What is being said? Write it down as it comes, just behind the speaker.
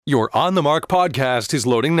Your On the Mark podcast is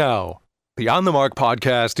loading now. The On the Mark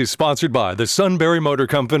podcast is sponsored by the Sunbury Motor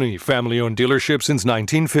Company, family-owned dealership since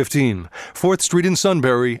 1915, 4th Street in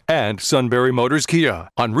Sunbury, and Sunbury Motors Kia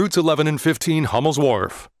on routes 11 and 15 Hummel's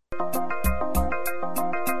Wharf.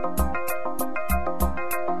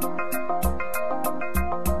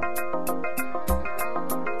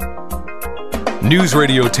 News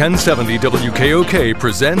Radio 1070 WKOK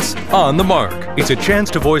presents On the Mark. It's a chance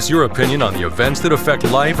to voice your opinion on the events that affect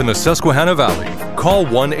life in the Susquehanna Valley. Call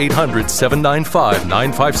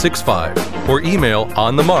 1-800-795-9565 or email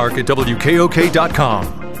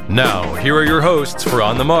onthemark@wkok.com. Now, here are your hosts for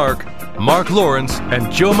On the Mark, Mark Lawrence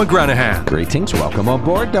and Joe McGranahan. Greetings. Welcome on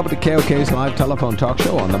board WKOK's live telephone talk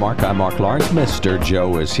show On the Mark. I'm Mark Lawrence. Mr.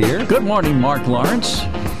 Joe is here. Good morning, Mark Lawrence.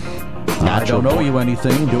 I don't owe you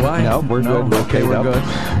anything, do I? No, we're good. Okay, we're good.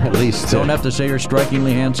 At least. Don't have to say you're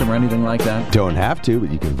strikingly handsome or anything like that. Don't have to,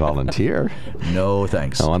 but you can volunteer. No,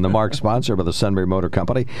 thanks. On the Mark, sponsored by the Sunbury Motor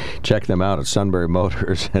Company. Check them out at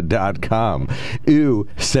sunburymotors.com. Ooh,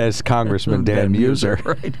 says Congressman Dan Muser.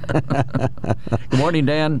 Right. Good morning,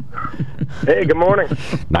 Dan. Hey, good morning.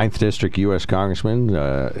 9th District U.S. Congressman.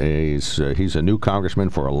 He's a new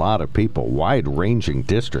congressman for a lot of people. Wide-ranging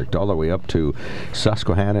district, all the way up to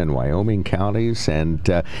Susquehanna and Wyoming counties. And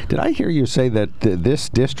did I hear you say that this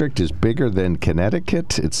district is bigger than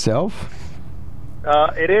Connecticut itself?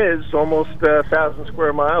 It is almost 1,000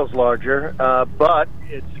 square miles larger, but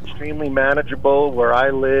it's extremely manageable. Where I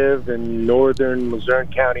live in northern Luzerne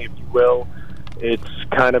County, if you will, it's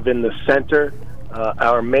kind of in the center.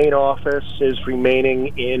 Our main office is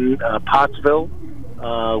remaining in Pottsville,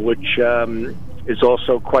 which is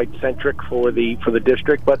also quite centric for the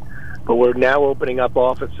district, but we're now opening up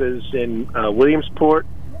offices in Williamsport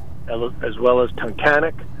as well as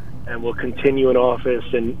Tunkhannock, and we'll continue an office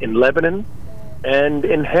in Lebanon and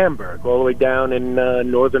in Hamburg, all the way down in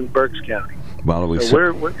northern Berks County. Well,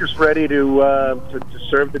 we're just ready to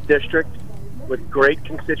serve the district with great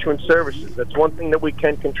constituent services. That's one thing that we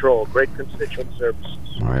can control, great constituent services.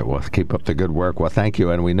 All right, well, keep up the good work. Well, thank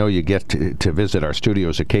you, and we know you get to visit our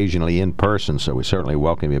studios occasionally in person, so we certainly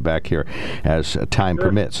welcome you back here as time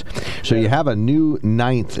permits. So you have a new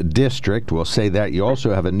 9th District. We'll say that. You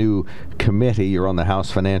also have a new committee. You're on the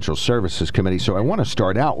House Financial Services Committee, so I want to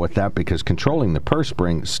start out with that because controlling the purse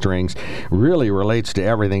strings really relates to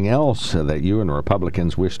everything else that you and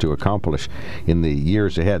Republicans wish to accomplish in the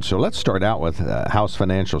years ahead. So let's start out with House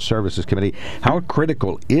Financial Services Committee. How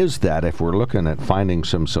critical is that if we're looking at finding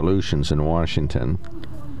some solutions in Washington?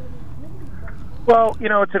 Well,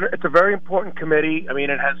 it's a very important committee. I mean,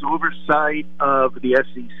 it has oversight of the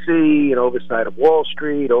SEC and oversight of Wall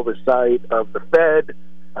Street, oversight of the Fed,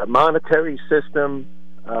 monetary system,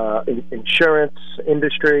 insurance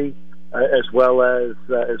industry, as well as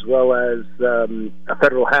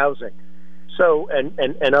federal housing. So,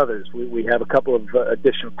 and others. We have a couple of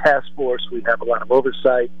additional task force. We have a lot of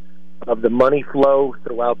oversight of the money flow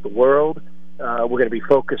throughout the world. We're going to be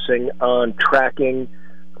focusing on tracking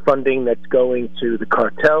funding that's going to the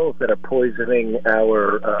cartels that are poisoning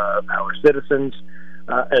our citizens,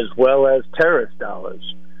 as well as terrorist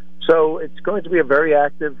dollars. So it's going to be a very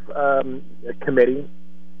active committee.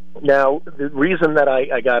 Now, the reason that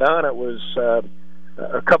I got on it was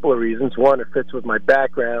a couple of reasons. One, it fits with my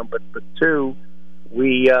background, but two,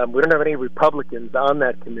 we don't have any Republicans on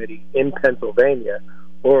that committee in Pennsylvania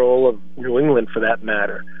or all of New England, for that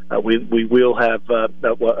matter. We will have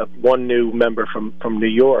one new member from New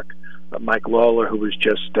York, Mike Lawler, who was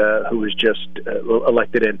just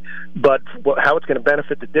elected in. But how it's going to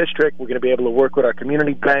benefit the district, we're going to be able to work with our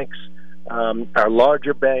community banks, our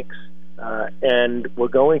larger banks, and we're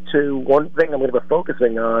going to. One thing I'm going to be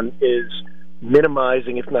focusing on is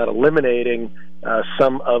minimizing, if not eliminating,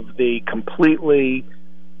 some of the completely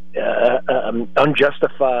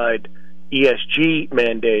unjustified ESG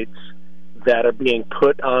mandates that are being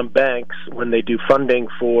put on banks when they do funding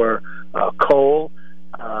for coal,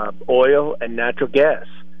 oil, and natural gas.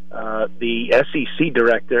 The SEC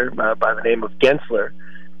director, by the name of Gensler,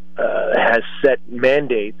 has set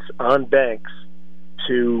mandates on banks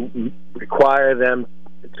to require them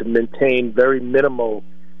to maintain very minimal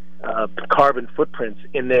carbon footprints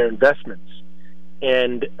in their investments.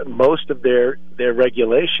 And most of their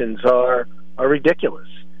regulations are ridiculous.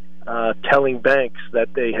 Telling banks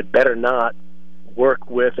that they had better not work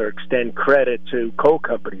with or extend credit to coal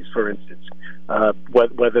companies, for instance,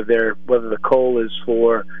 whether the coal is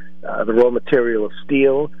for the raw material of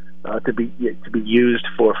steel to be used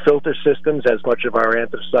for filter systems, as much of our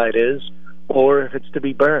anthracite is, or if it's to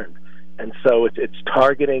be burned. And so it's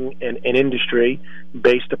targeting an industry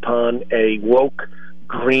based upon a woke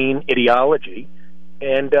green ideology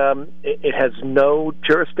and it has no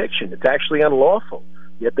jurisdiction. It's actually unlawful,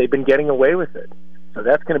 yet they've been getting away with it. So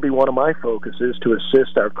that's going to be one of my focuses, to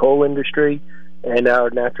assist our coal industry and our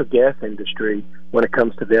natural gas industry when it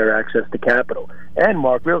comes to their access to capital. And,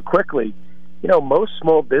 Mark, real quickly, most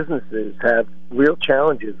small businesses have real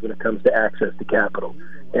challenges when it comes to access to capital.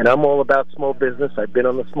 And I'm all about small business. I've been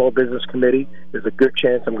on the Small Business Committee. There's a good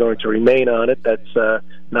chance I'm going to remain on it. That's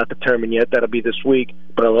not determined yet. That'll be this week.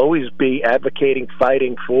 But I'll always be advocating,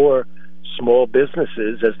 fighting for small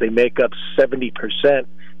businesses, as they make up 70%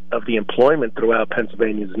 of the employment throughout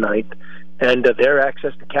Pennsylvania's 9th. And their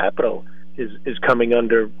access to capital is coming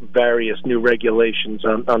under various new regulations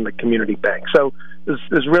on the community bank. So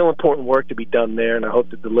there's real important work to be done there, and I hope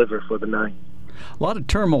to deliver for the 9th. A lot of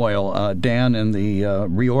turmoil, Dan, in the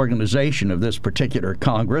reorganization of this particular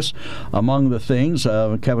Congress. Among the things,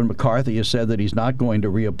 Kevin McCarthy has said that he's not going to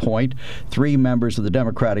reappoint 3 members of the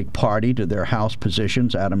Democratic Party to their House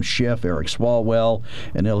positions: Adam Schiff, Eric Swalwell,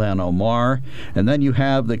 and Ilhan Omar. And then you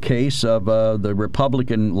have the case of the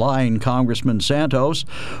Republican line Congressman Santos,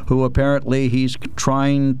 who apparently he's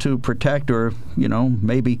trying to protect, or,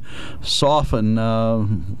 maybe soften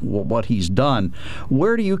what he's done.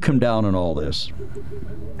 Where do you come down on all this?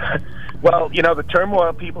 Well, the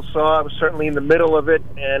turmoil people saw, I was certainly in the middle of it,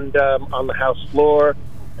 and on the House floor,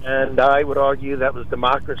 and I would argue that was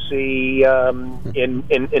democracy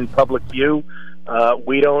in public view.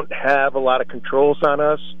 We don't have a lot of controls on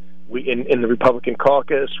us. In the Republican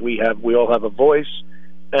caucus, we all have a voice,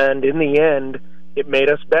 and in the end, it made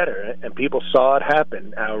us better, and people saw it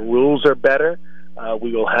happen. Our rules are better.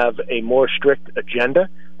 We will have a more strict agenda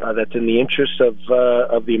that's in the interest of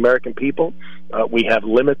the American people. We have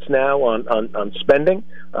limits now on spending.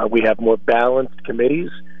 We have more balanced committees.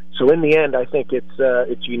 So in the end, I think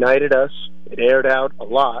it's united us. It aired out a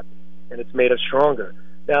lot, and it's made us stronger.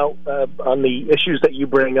 Now, on the issues that you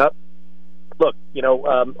bring up, look,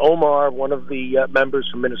 Omar, one of the members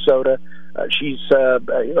from Minnesota, she's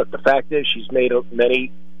the fact is she's made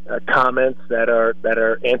many comments that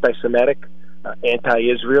are anti-Semitic,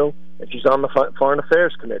 anti-Israel, and she's on the Foreign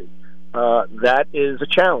Affairs Committee. That is a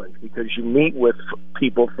challenge, because you meet with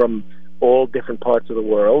people from all different parts of the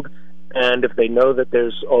world, and if they know that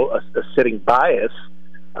there's a sitting bias,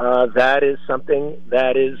 that is something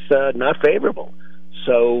that is not favorable.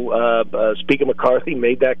 So Speaker McCarthy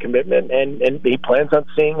made that commitment, and he plans on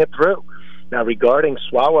seeing it through. Now, regarding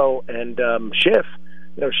Swalwell and Schiff,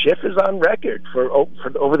 Schiff is on record for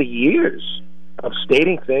over the years of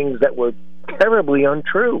stating things that were terribly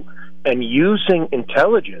untrue and using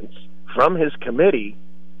intelligence from his committee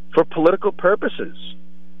for political purposes.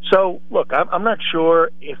 So, look, I'm not sure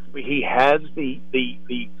if he has the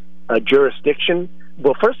jurisdiction.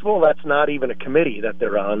 Well, first of all, that's not even a committee that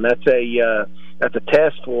they're on. That's a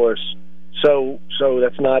task force. So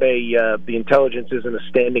that's not the intelligence isn't a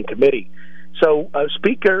standing committee. So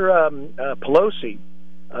Speaker Pelosi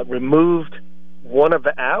removed one of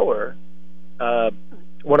our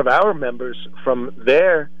members from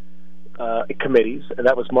their committees, and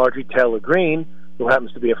that was Marjorie Taylor Greene, who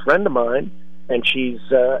happens to be a friend of mine, and she's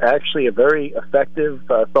actually a very effective,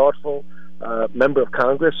 thoughtful member of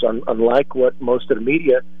Congress, unlike what most of the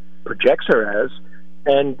media projects her as.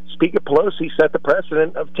 And Speaker Pelosi set the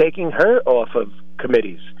precedent of taking her off of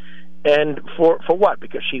committees. And for what?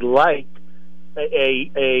 Because she liked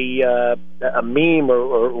a meme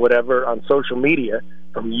or whatever on social media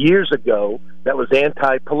from years ago that was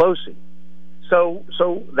anti-Pelosi. So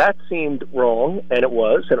that seemed wrong, and it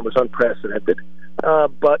was unprecedented.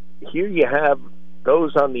 But here you have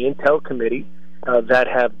those on the Intel Committee that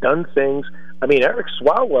have done things. I mean, Eric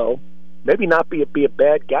Swalwell, maybe not be a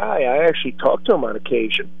bad guy. I actually talked to him on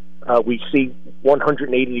occasion. We see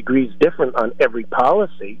 180 degrees different on every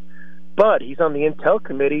policy, but he's on the Intel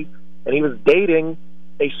Committee, and he was dating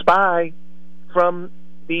a spy from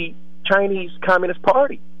the Chinese Communist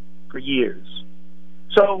Party for years.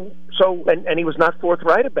 So he was not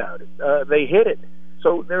forthright about it. They hid it.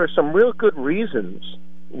 So there are some real good reasons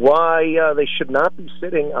why they should not be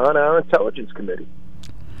sitting on our Intelligence Committee.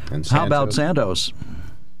 And How about Santos?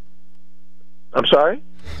 I'm sorry?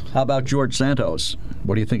 How about George Santos?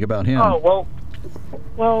 What do you think about him? Oh,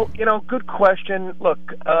 well, good question. Look,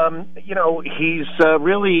 he's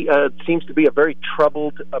really seems to be a very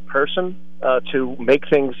troubled person to make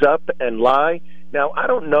things up and lie. Now, I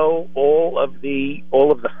don't know all of the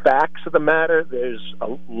facts of the matter. There's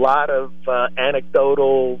a lot of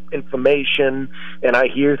anecdotal information, and I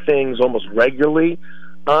hear things almost regularly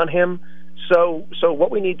on him. So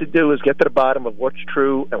what we need to do is get to the bottom of what's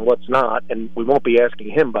true and what's not, and we won't be asking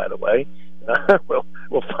him, by the way.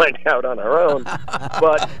 we'll find out on our own.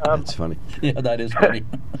 But that's funny. Yeah, that is funny.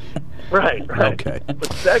 Right. Okay.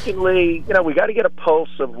 But secondly, we got to get a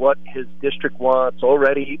pulse of what his district wants.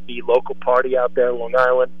 Already, the local party out there in Long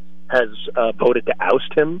Island has voted to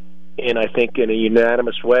oust him, I think in a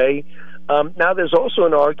unanimous way. Now, there's also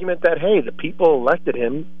an argument that, hey, the people elected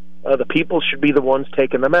him. The people should be the ones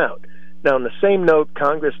taking them out. Now, on the same note,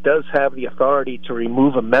 Congress does have the authority to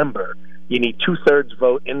remove a member. You need 2/3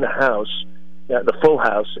 vote in the House, the full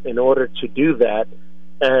House, in order to do that.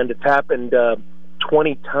 And it's happened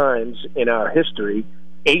 20 times in our history.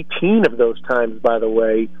 18 of those times, by the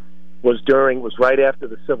way, was right after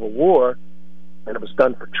the Civil War, and it was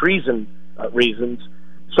done for treason reasons.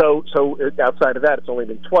 So outside of that, it's only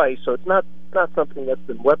been twice. So it's not something that's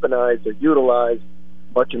been weaponized or utilized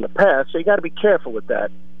much in the past. So you got to be careful with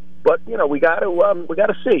that. But we got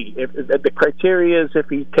to see if the criteria is if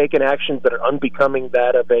he's taken actions that are unbecoming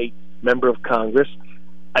that of a member of Congress.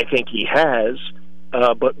 I think he has,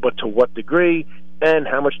 but to what degree, and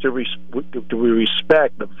how much do we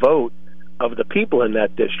respect the vote of the people in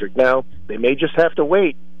that district? Now, they may just have to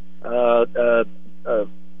wait 2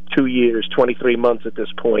 years, 23 months at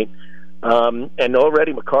this point. And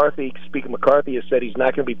already Speaker McCarthy has said he's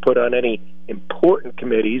not going to be put on any important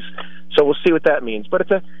committees. So we'll see what that means. But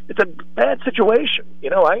it's a bad situation.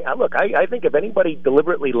 I think if anybody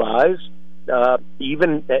deliberately lies,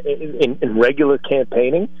 even in regular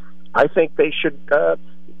campaigning, I think they should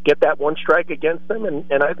get that one strike against them.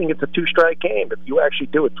 And I think it's a 2-strike game if you actually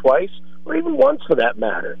do it twice, or even once for that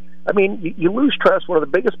matter. I mean, you lose trust. One of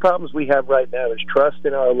the biggest problems we have right now is trust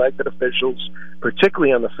in our elected officials,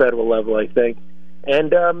 particularly on the federal level, I think.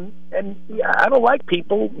 And I don't like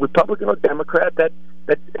people, Republican or Democrat, that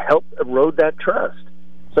help erode that trust.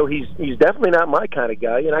 So he's definitely not my kind of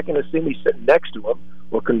guy. You're not going to see me sitting next to him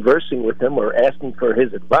or conversing with him or asking for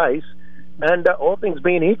his advice. And all things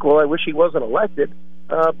being equal, I wish he wasn't elected.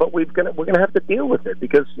 But we're gonna have to deal with it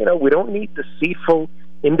because we don't need deceitful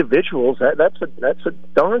individuals. That's a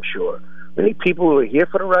darn sure. We need people who are here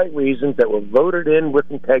for the right reasons, that were voted in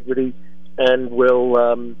with integrity, and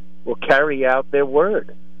will carry out their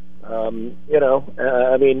word. Our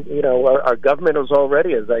government was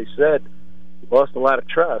already, as I said, lost a lot of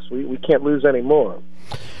trust. We can't lose any more.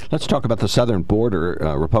 Let's talk about the southern border.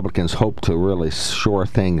 Republicans hope to really shore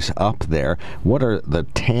things up there. What are the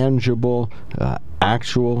tangible,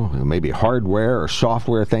 actual, maybe hardware or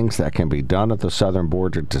software things that can be done at the southern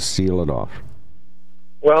border to seal it off?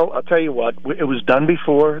 Well, I'll tell you what, it was done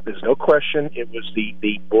before. There's no question. It was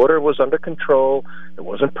the border was under control. It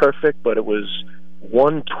wasn't perfect, but it was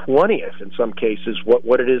 1/20th in some cases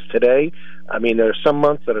what it is today. I mean, there are some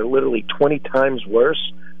months that are literally 20 times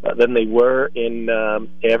worse than they were in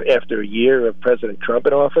after a year of President Trump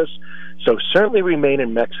in office. So certainly remain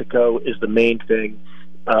in Mexico is the main thing.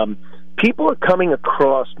 People are coming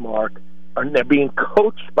across, Mark, and they're being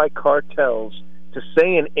coached by cartels to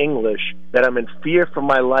say in English that I'm in fear for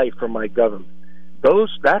my life or my government.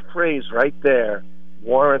 That phrase right there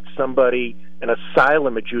warrants somebody an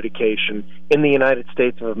asylum adjudication in the United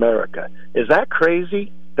States of America. Is that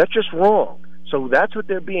crazy? That's just wrong. So that's what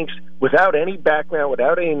they're being, without any background,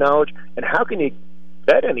 without any knowledge. And how can you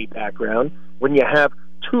get any background when you have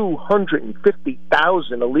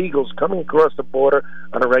 250,000 illegals coming across the border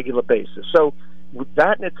on a regular basis? So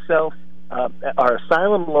that in itself, our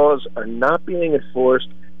asylum laws are not being enforced.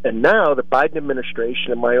 And now the Biden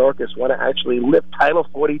administration and Mayorkas want to actually lift Title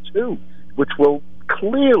 42, which will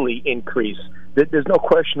clearly increase. There's no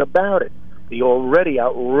question about it. The already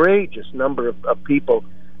outrageous number of people.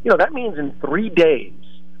 That means in 3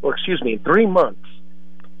 months,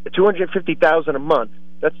 250,000 a month.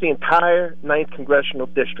 That's the entire 9th congressional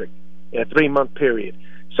district in a 3-month period.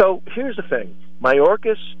 So here's the thing.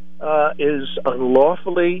 Mayorkas is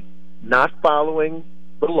unlawfully not following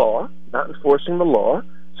the law, not enforcing the law.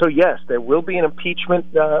 So, yes, there will be an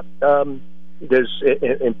impeachment. There's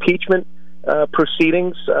impeachment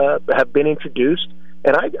proceedings have been introduced,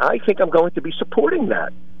 and I think I'm going to be supporting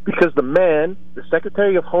that. Because the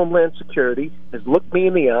Secretary of Homeland Security, has looked me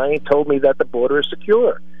in the eye and told me that the border is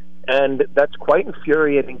secure. And that's quite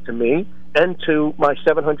infuriating to me and to my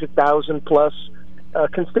 700,000-plus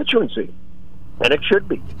constituency. And it should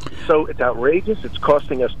be. So it's outrageous. It's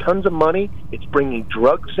costing us tons of money. It's bringing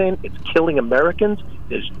drugs in. It's killing Americans.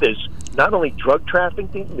 There's not only drug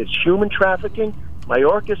trafficking, there's human trafficking.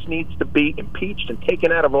 Mayorkas needs to be impeached and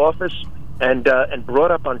taken out of office and brought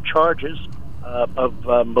up on charges of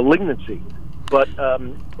malignancy. But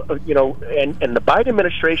and the Biden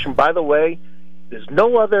administration, by the way, there's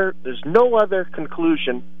no other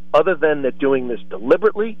conclusion other than they're doing this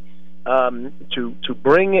deliberately, to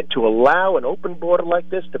bring it, to allow an open border like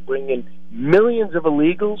this, to bring in millions of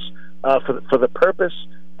illegals for the purpose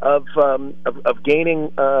of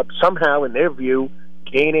gaining somehow, in their view,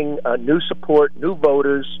 gaining new support, new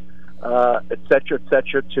voters, et cetera,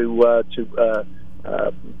 to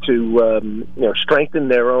strengthen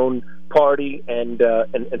their own party and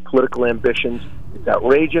political ambitions. It's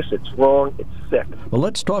outrageous. It's wrong. It's sick. Well,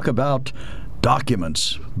 let's talk about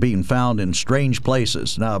documents being found in strange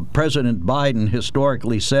places. Now, President Biden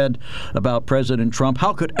historically said about President Trump,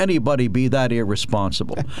 how could anybody be that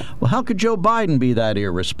irresponsible? Well, how could Joe Biden be that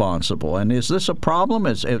irresponsible? And is this a problem?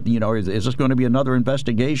 Is this going to be another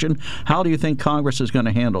investigation? How do you think Congress is going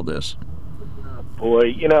to handle this?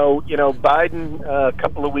 Boy, Biden a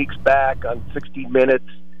couple of weeks back on 60 Minutes,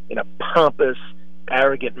 in a pompous,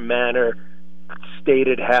 arrogant manner,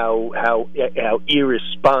 stated how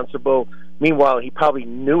irresponsible. Meanwhile, he probably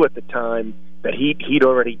knew at the time that he'd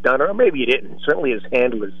already done it, or maybe he didn't. Certainly his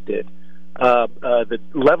handlers did. The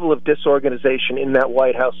level of disorganization in that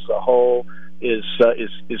White House as a whole is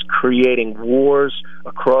creating wars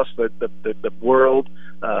across the world,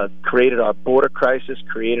 created our border crisis,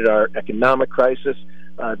 created our economic crisis.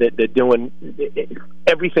 They're doing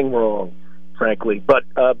everything wrong, frankly. But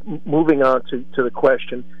moving on to the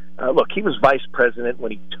question, look, he was vice president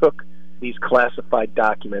when he took these classified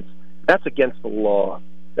documents. That's against the law.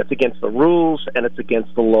 That's against the rules, and it's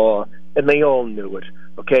against the law, and they all knew it.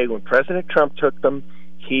 Okay, when President Trump took them,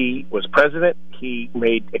 he was president. He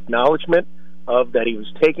made acknowledgement of that he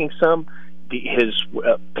was taking some. His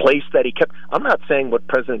place that he kept. I'm not saying what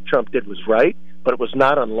President Trump did was right, but it was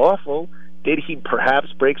not unlawful. Did he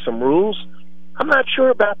perhaps break some rules? I'm not sure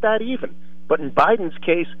about that even. But in Biden's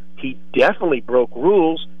case, he definitely broke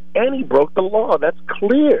rules, and he broke the law. That's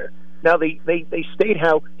clear. Now, they state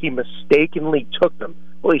how he mistakenly took them.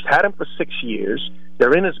 Well, he's had them for 6 years.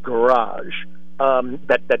 They're in his garage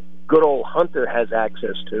that good old Hunter has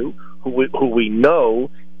access to, who we know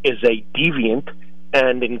is a deviant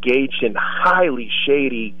and engaged in highly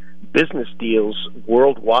shady business deals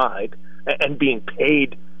worldwide and being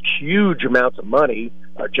paid huge amounts of money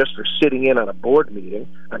just for sitting in on a board meeting.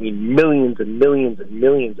 I mean, millions and millions and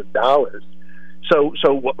millions of dollars. So,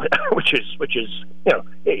 which is,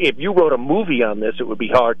 if you wrote a movie on this, it would be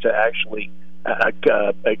hard to actually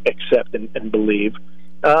accept and believe.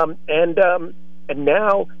 And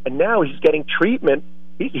now he's getting treatment.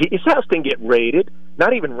 His house didn't get raided.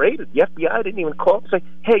 Not even raided. The FBI didn't even call and say,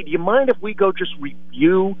 "Hey, do you mind if we go just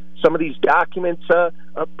review some of these documents,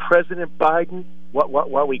 President Biden,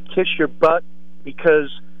 while we kiss your butt?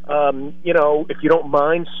 Because if you don't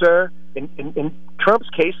mind, sir." In Trump's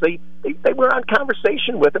case, they were on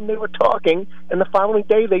conversation with him. They were talking, and the following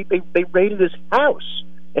day they raided his house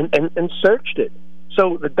and searched it.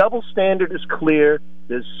 So the double standard is clear.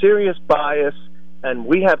 There's serious bias, and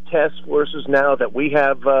we have task forces now that we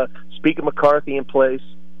have Speaker McCarthy in place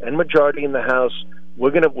and majority in the House. We're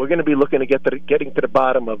gonna be looking to getting to the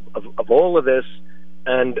bottom of all of this,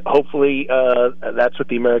 and hopefully that's what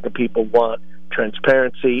the American people want.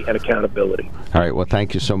 Transparency and accountability. All right. Well,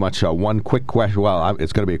 thank you so much. One quick question. Well,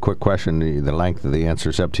 it's going to be a quick question. The length of the answer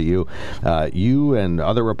is up to you. You and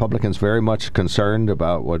other Republicans very much concerned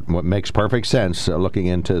about what makes perfect sense, looking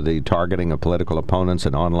into the targeting of political opponents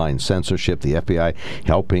and online censorship, the FBI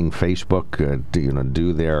helping Facebook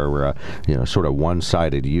do their sort of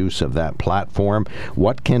one-sided use of that platform.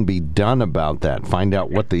 What can be done about that? Find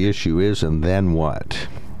out what the issue is, and then what?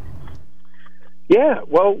 Yeah,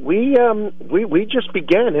 well, we just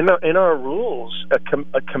began in our rules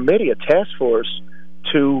a committee, a task force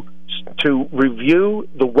to review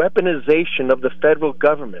the weaponization of the federal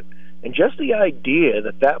government, and just the idea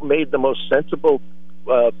that made the most sensible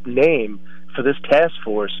name for this task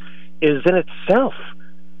force is in itself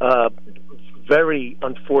very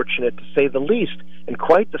unfortunate, to say the least, and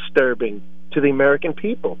quite disturbing to the American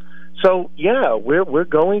people. So yeah, we're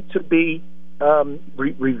going to be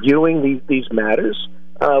reviewing these matters.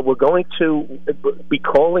 We're going to be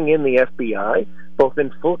calling in the FBI, both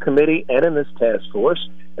in full committee and in this task force,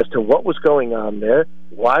 as to what was going on there.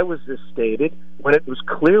 Why was this stated when it was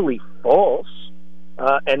clearly false?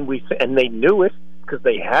 And they knew it because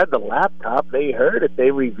they had the laptop, they heard it,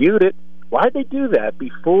 they reviewed it. Why'd they do that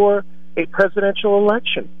before a presidential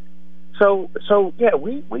election? So yeah,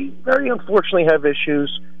 we very unfortunately have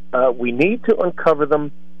issues. We need to uncover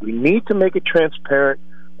them. We need to make it transparent.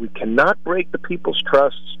 We cannot break the people's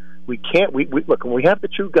trusts. We can't. We look, when we have to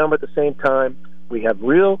chew gum at the same time, we have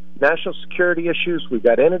real national security issues. We've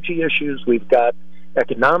got energy issues. We've got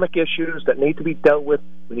economic issues that need to be dealt with.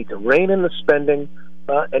 We need to rein in the spending,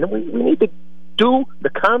 and we need to do the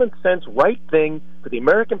common sense right thing for the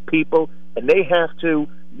American people, and they have to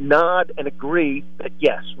nod and agree that,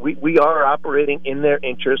 yes, we are operating in their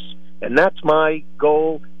interests, and that's my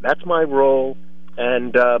goal, that's my role,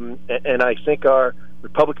 and I think our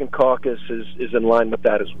Republican caucus is in line with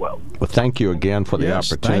that as well. Well, thank you again for the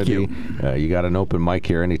opportunity. Thank you got an open mic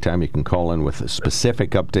here anytime. You can call in with specific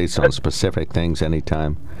updates on specific things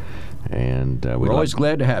anytime. And we're always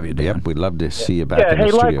glad to have you, Dan. Yep, we'd love to see you back in the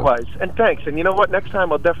studio. Likewise. And thanks. And you know what? Next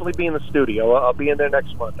time I'll definitely be in the studio. I'll be in there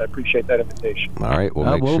next month. I appreciate that invitation. All right,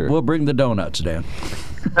 we'll bring the donuts, Dan.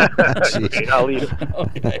 I'll eat them.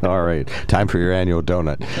 Okay. All right. Time for your annual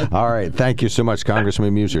donut. All right. Thank you so much,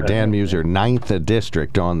 Congressman Meuser. Dan Meuser, 9th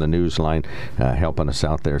District on the Newsline, helping us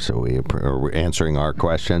out there, so we are answering our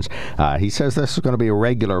questions. He says this is going to be a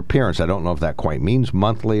regular appearance. I don't know if that quite means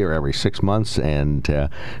monthly or every 6 months, and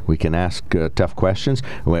we can ask tough questions.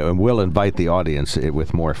 And we'll invite the audience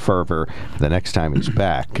with more fervor the next time he's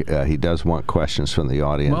back. He does want questions from the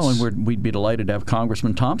audience. Well, and we'd be delighted to have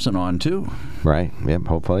Congressman Thompson on, too. Right.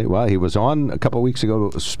 Yep. Hopefully. Well, he was on a couple of weeks ago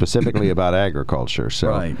specifically about agriculture,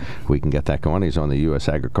 so we can get that going. He's on the U.S.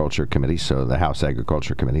 Agriculture Committee, so the House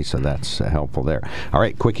Agriculture Committee, so that's helpful there. All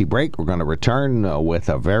right, quickie break. We're going to return with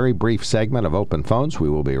a very brief segment of Open Phones. We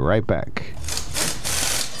will be right back.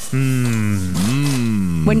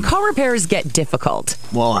 When car repairs get difficult.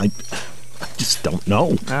 Well, I just don't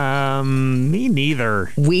know. Me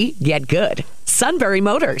neither. We get good. Sunbury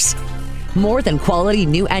Motors. More than quality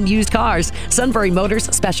new and used cars, Sunbury Motors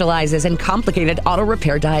specializes in complicated auto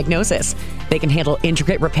repair diagnosis. They can handle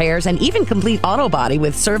intricate repairs and even complete auto body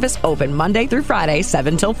with service open Monday through Friday,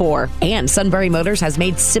 7 till 4. And Sunbury Motors has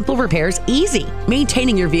made simple repairs easy.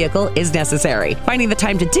 Maintaining your vehicle is necessary. Finding the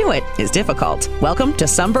time to do it is difficult. Welcome to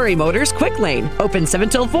Sunbury Motors Quick Lane. Open 7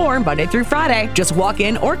 till 4, Monday through Friday. Just walk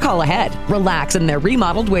in or call ahead. Relax in their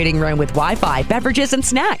remodeled waiting room with Wi-Fi, beverages, and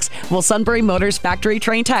snacks. While Sunbury Motors factory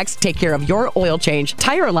trained techs take care of your oil change,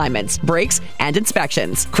 tire alignments, brakes, and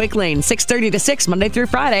inspections. Quick Lane, 6:30 to 6, Monday through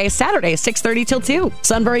Friday, Saturday, 6:30 till 2.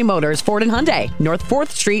 Sunbury Motors, Ford and Hyundai, North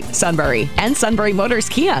 4th Street, Sunbury. And Sunbury Motors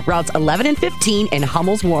Kia, routes 11 and 15 in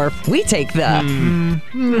Hummel's Wharf. We take the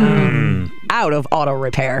out of auto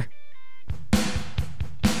repair.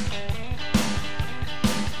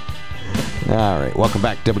 All right. Welcome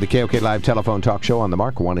back to WKOK Live Telephone Talk Show on the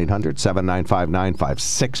Mark,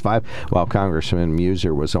 1-800-795-9565. While Congressman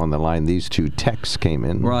Meuser was on the line, these two texts came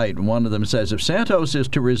in. Right. One of them says, if Santos is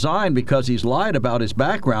to resign because he's lied about his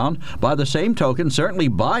background, by the same token, certainly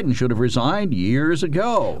Biden should have resigned years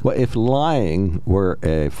ago. Well, if lying were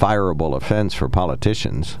a fireable offense for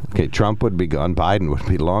politicians, okay, Trump would be gone, Biden would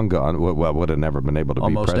be long gone, would have never been able to be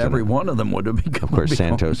president. Almost every one of them would have become. Of course,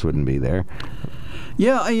 Santos wouldn't be there.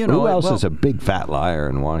 Yeah, you know. Who else is a big fat liar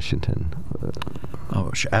in Washington?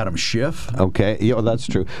 Adam Schiff. Okay, yeah, that's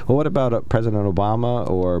true. Well, what about President Obama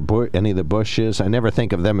or any of the Bushes? I never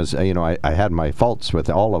think of them as, I had my faults with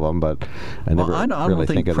all of them, but I never I don't really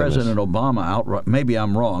think of President them as... Obama outright. Maybe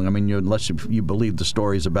I'm wrong. I mean, unless you believe the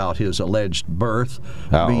stories about his alleged birth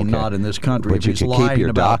being not in this country. But if you he's can lying keep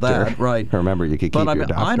your about doctor. that, right? Remember, you can keep your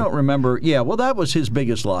doctor. I don't remember. Yeah, well, that was his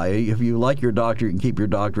biggest lie. If you like your doctor, you can keep your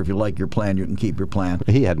doctor. If you like your plan, you can keep your plan.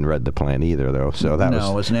 He hadn't read the plan either, though. So that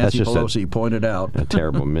as Nancy Pelosi pointed out, a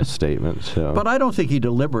terrible misstatement. So. But I don't think he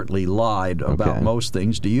deliberately lied about most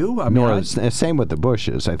things. Do you? I mean, same with the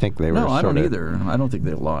Bushes. I think they were. No, I don't either. I don't think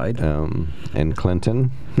they lied. And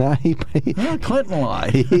Clinton. Clinton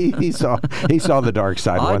lied. he saw the dark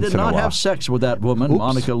side once in a while. I did not have sex with that woman,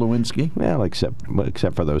 Monica Lewinsky. Well,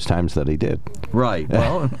 except for those times that he did. Right.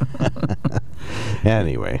 Well.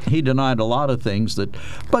 Anyway, he denied a lot of things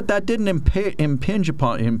but that didn't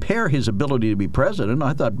impair his ability to be president.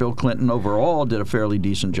 I thought Bill Clinton overall did a fairly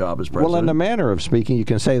decent job as president. Well, in a manner of speaking, you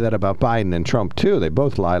can say that about Biden and Trump too. They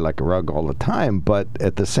both lie like a rug all the time, but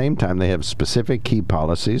at the same time, they have specific key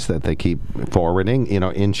policies that they keep forwarding,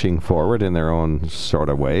 inching forward in their own sort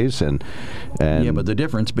of ways. And yeah, but the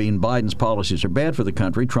difference being Biden's policies are bad for the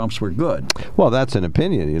country, Trump's were good. Well, that's an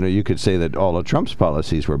opinion. You could say that all of Trump's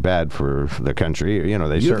policies were bad for the country.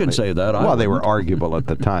 You can say that. Well, they were arguable at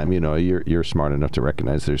the time. You're smart enough to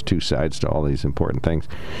recognize there's two sides to all these important things.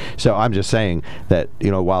 So I'm just saying that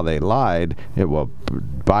while they lied,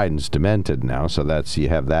 Biden's demented now, so you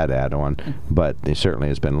have that add on. But he certainly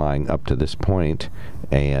has been lying up to this point.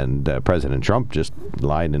 And President Trump just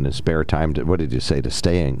lied in his spare time. What did you say, to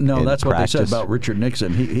stay in No, that's practice? What they said about Richard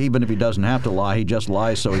Nixon. Even if he doesn't have to lie, he just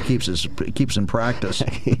lies so he keeps in practice.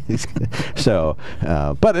 So,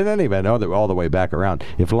 but in any event, all the way back around,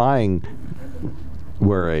 if lying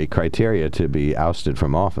were a criteria to be ousted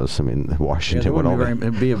from office, I mean, Washington would only...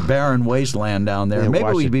 It'd be a barren wasteland down there. Yeah,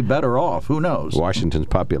 Maybe we'd be better off. Who knows? Washington's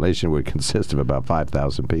population would consist of about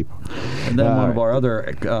 5,000 people. And then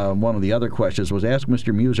one of the other questions was, ask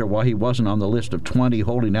Mr. Muser why he wasn't on the list of 20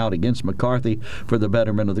 holding out against McCarthy for the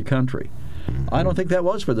betterment of the country. I don't think that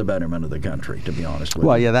was for the betterment of the country, to be honest with you.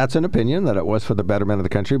 Well, yeah, that's an opinion, that it was for the betterment of the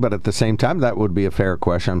country, but at the same time, that would be a fair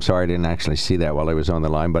question. I'm sorry I didn't actually see that while he was on the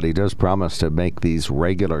line, but he does promise to make these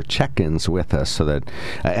regular check-ins with us so that,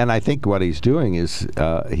 and I think what he's doing is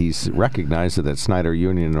he's recognized that Snyder,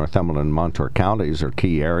 Union, Northumberland, and Montour counties are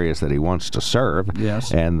key areas that he wants to serve,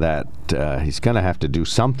 yes, and that he's going to have to do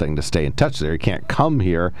something to stay in touch there. He can't come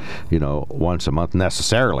here, once a month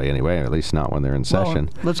necessarily anyway, or at least not when they're in session.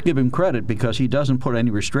 Well, let's give him credit because he doesn't put any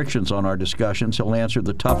restrictions on our discussions. He'll answer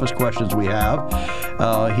the toughest questions we have.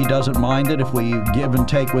 He doesn't mind it if we give and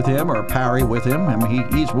take with him or parry with him. I mean,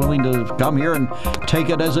 he's willing to come here and take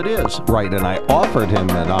it as it is. Right, and I offered him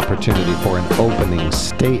an opportunity for an opening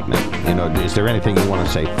statement. Is there anything you want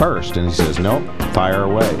to say first? And he says, nope, fire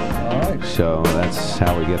away. All right. So that's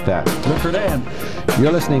how we get that. Good for Dan.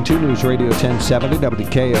 You're listening to News Radio 1070,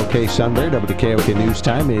 WKOK Sunbury, WKOK News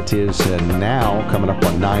Time. It is now coming up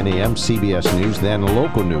on 9 a.m. CBS News, then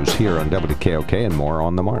local news here on WKOK, and more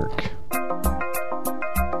on the mark.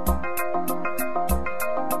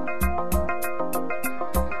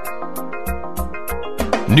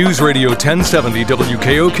 News Radio 1070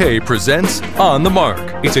 WKOK presents On the Mark.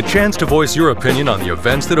 It's a chance to voice your opinion on the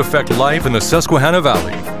events that affect life in the Susquehanna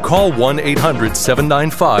Valley. Call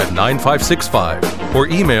 1-800-795-9565 or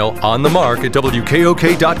email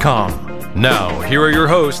onthemark@wkok.com. Now, here are your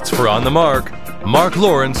hosts for On the Mark, Mark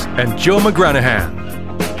Lawrence and Joe McGranahan.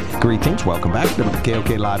 Greetings. Welcome back to the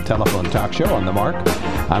WKOK Live Telephone Talk Show On the Mark.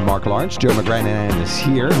 I'm Mark Lawrence. Joe McGranahan is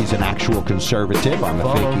here. He's an actual conservative. I'm a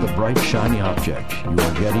Follow the bright, shiny object. You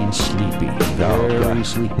are getting sleepy. Very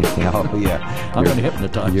sleepy. Oh, yeah. I'm going to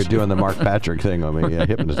hypnotize. You're doing the Mark Patrick thing on me,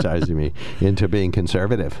 hypnotizing me into being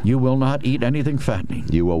conservative. You will not eat anything fattening.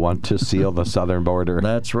 You will want to seal the southern border.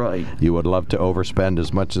 That's right. You would love to overspend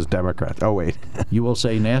as much as Democrats. Oh, wait. You will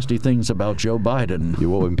say nasty things about Joe Biden.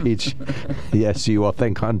 You will impeach. Yes, you will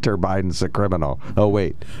think Hunter Biden's a criminal. Oh,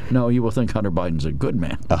 wait. No, you will think Hunter Biden's a good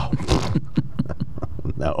man. Oh.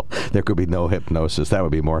 No, there could be no hypnosis. That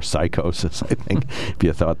would be more psychosis, I think, if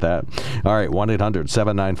you thought that. All right,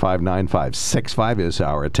 1-800-795-9565 is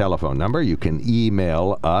our telephone number. You can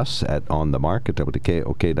email us at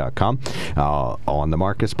onthemark@wkok.com. On the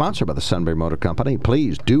Mark is sponsored by the Sunbury Motor Company.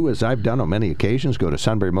 Please do as I've done on many occasions. Go to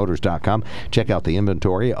sunburymotors.com. Check out the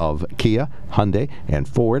inventory of Kia, Hyundai, and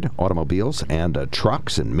Ford automobiles and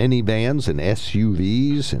trucks and minivans and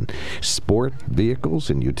SUVs and sport vehicles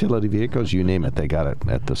and utility vehicles. You name it, they got it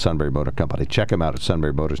at the Sunbury Motor Company. Check them out at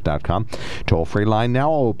sunburymotors.com. Toll-free line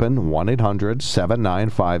now open,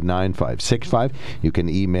 1-800-795-9565. You can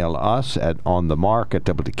email us at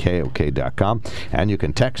onthemark@wkok.com, and you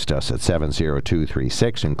can text us at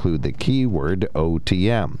 70236. Include the keyword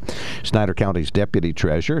OTM. Snyder County's deputy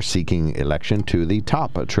treasurer seeking election to the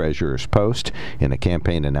top treasurer's post. In a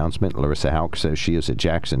campaign announcement, Larissa Houck says she is a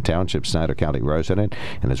Jackson Township, Snyder County resident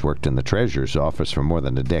and has worked in the treasurer's office for more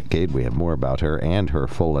than a decade. We have more about her and her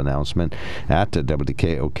full announcement at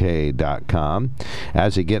WKOK.com.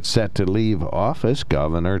 As he gets set to leave office,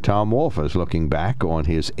 Governor Tom Wolf is looking back on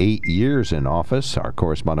his 8 years in office. Our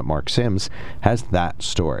correspondent Mark Sims has that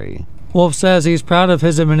story. Wolf says he's proud of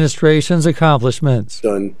his administration's accomplishments.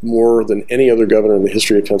 Done more than any other governor in the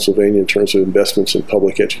history of Pennsylvania in terms of investments in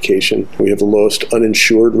public education. We have the lowest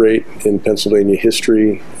uninsured rate in Pennsylvania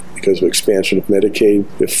history because of expansion of Medicaid.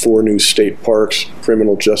 We have 4 new state parks,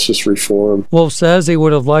 criminal justice reform. Wolf says he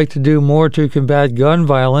would have liked to do more to combat gun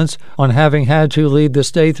violence. On having had to lead the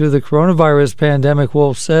state through the coronavirus pandemic,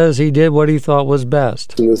 Wolf says he did what he thought was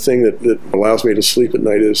best. And the thing that allows me to sleep at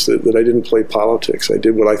night is that I didn't play politics. I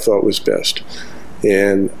did what I thought was best.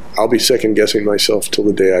 And I'll be second-guessing myself till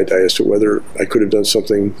the day I die as to whether I could have done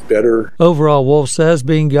something better. Overall, Wolf says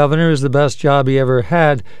being governor is the best job he ever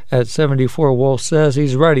had. At 74, Wolf says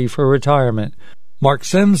he's ready for retirement. Mark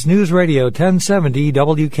Sims, News Radio 1070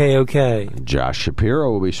 WKOK. Josh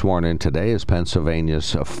Shapiro will be sworn in today as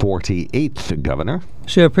Pennsylvania's 48th governor.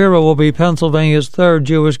 Shapiro will be Pennsylvania's third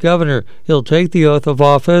Jewish governor. He'll take the oath of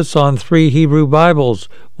office on 3 Hebrew Bibles.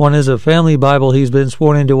 One is a family Bible he's been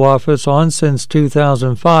sworn into office on since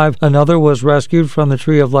 2005. Another was rescued from the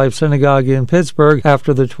Tree of Life Synagogue in Pittsburgh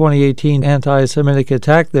after the 2018 anti-Semitic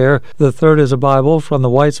attack there. The third is a Bible from the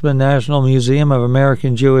Weizmann National Museum of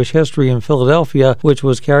American Jewish History in Philadelphia, which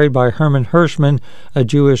was carried by Herman Hirschman, a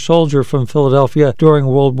Jewish soldier from Philadelphia during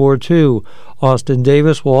World War II. Austin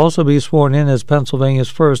Davis will also be sworn in as Pennsylvania's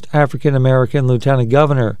first African-American lieutenant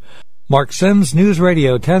governor. Mark Sims, News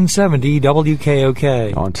Radio 1070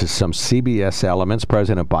 WKOK. On to some CBS elements.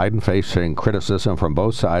 President Biden facing criticism from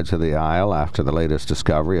both sides of the aisle after the latest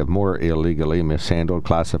discovery of more illegally mishandled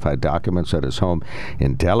classified documents at his home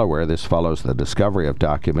in Delaware. This follows the discovery of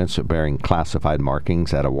documents bearing classified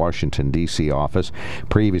markings at a Washington, D.C. office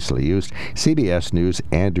previously used. CBS News'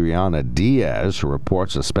 Adriana Diaz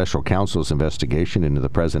reports a special counsel's investigation into the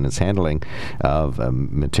president's handling of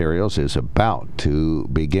materials is about to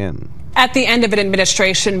begin. At the end of an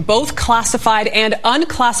administration, both classified and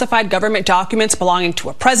unclassified government documents belonging to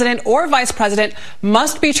a president or vice president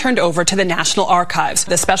must be turned over to the National Archives.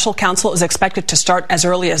 The special counsel is expected to start as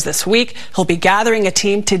early as this week. He'll be gathering a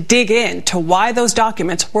team to dig into why those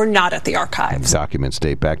documents were not at the archives. Documents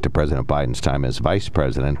date back to President Biden's time as vice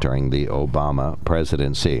president during the Obama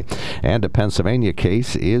presidency. And a Pennsylvania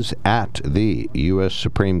case is at the U.S.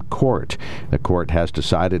 Supreme Court. The court has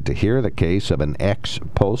decided to hear the case of an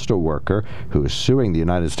ex-postal worker who is suing the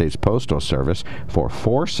United States Postal Service for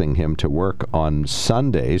forcing him to work on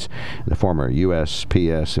Sundays. The former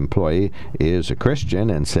USPS employee is a Christian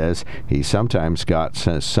and says he sometimes got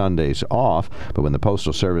Sundays off, but when the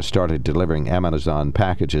Postal Service started delivering Amazon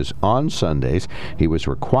packages on Sundays, he was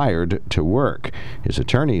required to work. His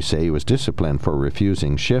attorneys say he was disciplined for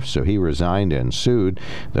refusing shifts, so he resigned and sued.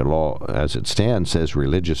 The law, as it stands, says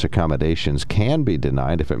religious accommodations can be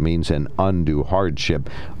denied if it means an undue hardship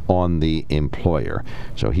on the employer.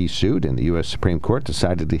 So he sued, and the U.S. Supreme Court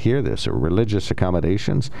decided to hear this. Religious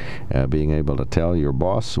accommodations, being able to tell your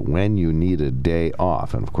boss when you need a day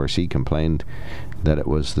off. And, of course, he complained that it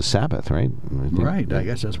was the Sabbath, right? Right. I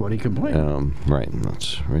guess that's what he complained. Right.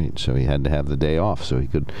 That's right. So he had to have the day off so he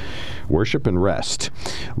could worship and rest.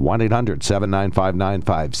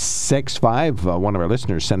 1-800-795-9565. One of our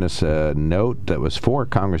listeners sent us a note that was for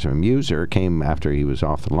Congressman Muser. Came after he was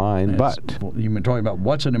off the line, but... You've been talking about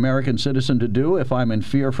what's an American citizen to do if I'm in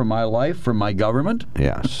fear for my life, from my government?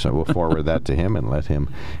 Yes. So we'll forward that to him and let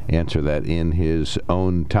him answer that in his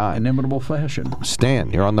own time. Inimitable fashion.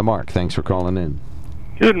 Stan, you're on the mark. Thanks for calling in.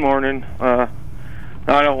 Good morning. I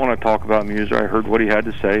don't want to talk about Muser. I heard what he had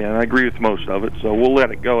to say, and I agree with most of it, so we'll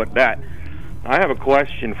let it go at that. I have a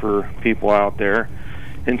question for people out there.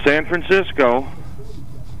 In San Francisco,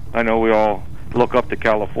 I know we all look up to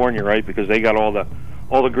California, right, because they got all the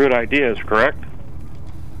good ideas, correct?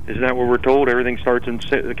 Isn't that what we're told? Everything starts in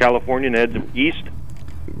California and heads east?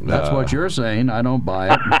 That's what you're saying. I don't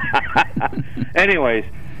buy it. Anyways,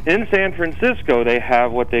 in San Francisco, they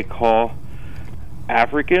have what they call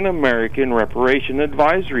African American Reparation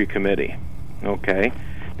Advisory Committee. Okay,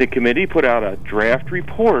 the committee put out a draft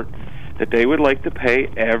report that they would like to pay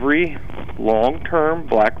every long-term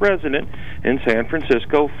black resident in San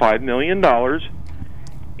Francisco $5 million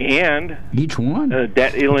and each one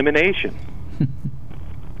debt elimination.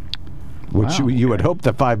 Which you would hope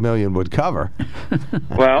the $5 million would cover.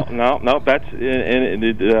 Well, no, that's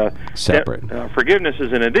separate. Forgiveness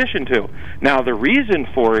is in addition to. Now, the reason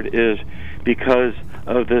for it is because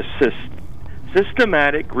of the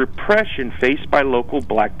systematic repression faced by local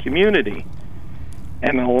black community.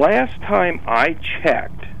 And the last time I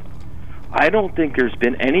checked, I don't think there's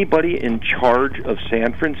been anybody in charge of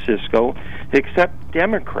San Francisco except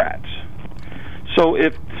Democrats. So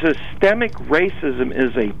if systemic racism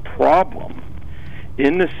is a problem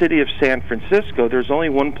in the city of San Francisco, there's only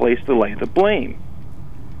one place to lay the blame.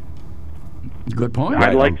 Good point.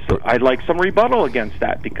 I'd like some rebuttal against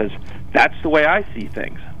that, because that's the way I see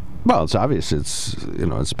things. Well, it's obvious. It's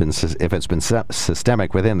been if it's been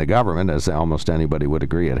systemic within the government, as almost anybody would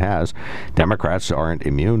agree it has. Democrats aren't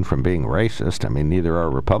immune from being racist. I mean, neither are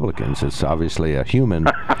Republicans. It's obviously a human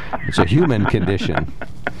condition.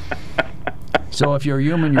 So if you're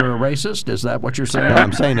human, you're a racist? Is that what you're saying? No,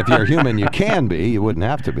 I'm saying if you're human, you can be. You wouldn't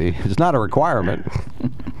have to be. It's not a requirement.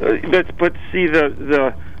 But see,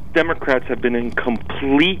 the Democrats have been in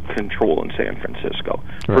complete control in San Francisco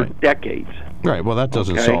for decades. Right. Well, that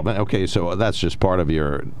doesn't solve it. Okay, so that's just part of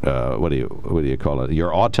your what do you call it?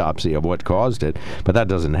 Your autopsy of what caused it. But that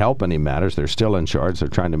doesn't help any matters. They're still in charge. They're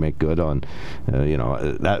trying to make good on,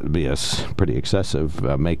 that would be pretty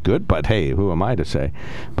excessive make good. But hey, who am I to say?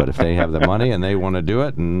 But if they have the money and they want to do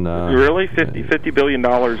it, and really $50 billion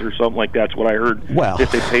or something like that's what I heard. Well,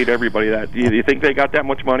 if they paid everybody that, do you think they got that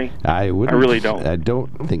much money? I really don't. I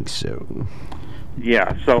don't think so.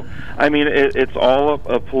 Yeah, so I mean, it's all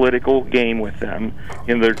a political game with them,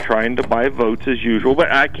 and they're trying to buy votes as usual.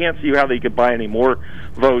 But I can't see how they could buy any more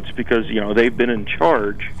votes because they've been in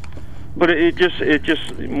charge. But it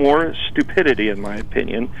just more stupidity, in my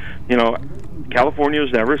opinion. California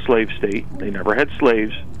was never a slave state; they never had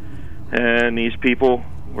slaves, and these people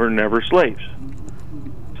were never slaves.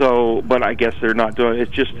 So, but I guess they're not doing it.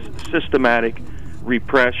 It's just systematic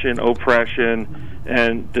repression, oppression,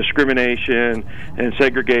 and discrimination and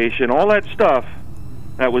segregation, all that stuff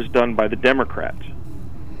that was done by the Democrats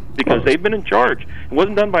because they've been in charge. It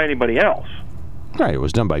wasn't done by anybody else. Right, it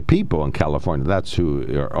was done by people in California. That's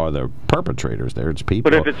who are the perpetrators there. It's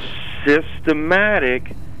people. But if it's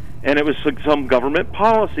systematic and it was some government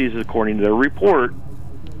policies, according to their report,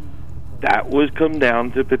 that would come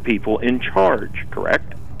down to the people in charge,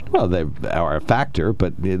 correct? Well, they are a factor,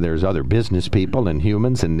 but there's other business people and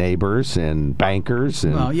humans and neighbors and bankers.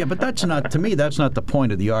 And well, yeah, but that's not, to me, that's not the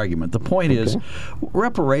point of the argument. The point is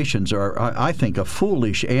reparations are, I think, a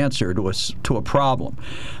foolish answer to a problem.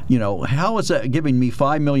 How is that giving me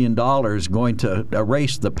 $5 million going to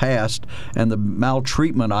erase the past and the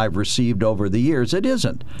maltreatment I've received over the years? It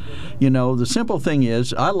isn't. The simple thing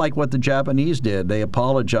is, I like what the Japanese did. They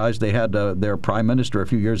apologized. They had their prime minister a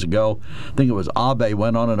few years ago, I think it was Abe,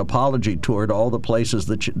 went on an apology tour to all the places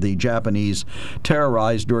that the Japanese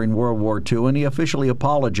terrorized during World War II, and he officially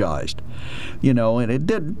apologized. And it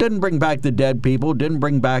didn't bring back the dead people, didn't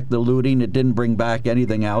bring back the looting, it didn't bring back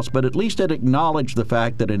anything else, but at least it acknowledged the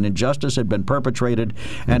fact that an injustice had been perpetrated,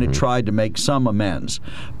 and it tried to make some amends.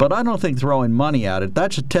 But I don't think throwing money at it,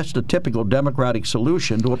 that's just a typical Democratic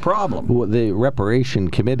solution to a problem. Well, the Reparation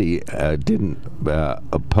Committee didn't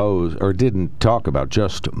oppose or didn't talk about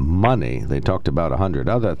just money. They talked about 100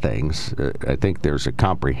 other things. I think there's a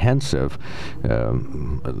comprehensive,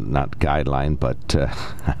 not guideline, but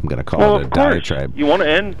I'm going to call it a diatribe. You want to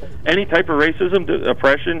end any type of racism,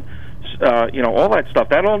 oppression, all that stuff.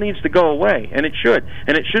 That all needs to go away, and it should.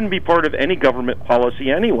 And it shouldn't be part of any government policy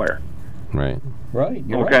anywhere. Right. Right.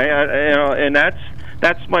 Okay. And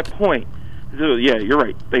that's my point. So, yeah, you're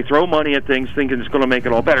right. They throw money at things thinking it's going to make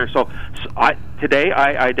it all better. So today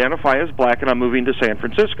I identify as black, and I'm moving to San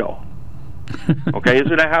Francisco. Okay,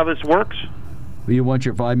 isn't that how this works? You want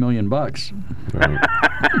your $5 million. Right.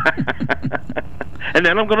 And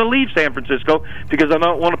then I'm going to leave San Francisco because I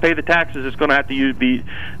don't want to pay the taxes it's going to have to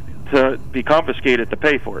be confiscated to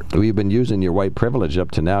pay for it. Well, you've been using your white privilege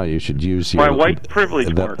up to now. You should use my white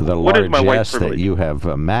privilege. The largesse that you have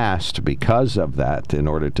amassed because of that in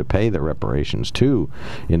order to pay the reparations to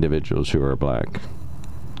individuals who are black.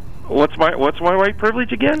 What's my white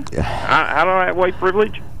privilege again? How do I have white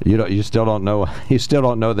privilege? You still don't know. You still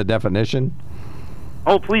don't know the definition?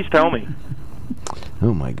 Oh, please tell me.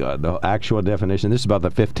 Oh my God, the actual definition. This is about the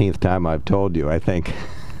 15th time I've told you, I think.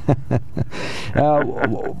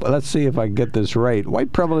 Let's see if I can get this right.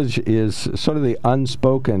 White privilege is sort of the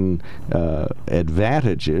unspoken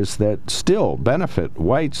advantages that still benefit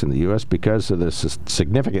whites in the U.S. because of the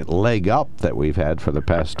significant leg up that we've had for the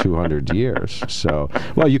past 200 years. So,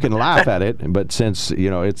 well, you can laugh at it, but since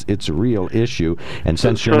it's a real issue, and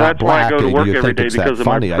since you're not black, and you think it's that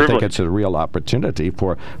funny, I think it's a real opportunity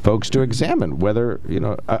for folks to examine whether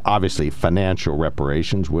obviously financial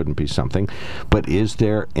reparations wouldn't be something, but is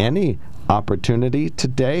there any opportunity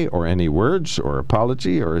today, or any words or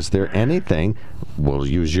apology, or is there anything, we'll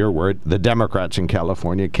use your word, the Democrats in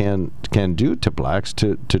California can do to blacks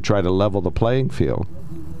to try to level the playing field?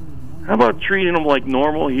 How about treating them like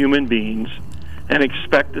normal human beings and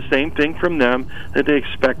expect the same thing from them that they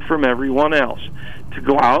expect from everyone else? To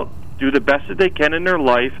go out, do the best that they can in their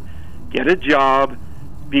life, get a job,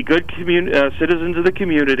 be good citizens of the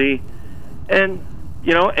community, and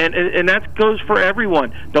and that goes for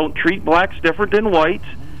everyone. Don't treat blacks different than whites.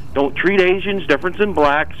 Don't treat Asians different than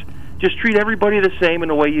blacks. Just treat everybody the same in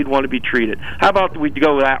the way you'd want to be treated. How about we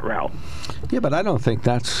go that route? Yeah, but I don't think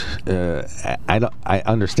that's. I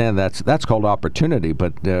understand that's called opportunity,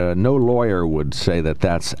 but no lawyer would say that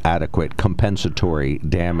that's adequate compensatory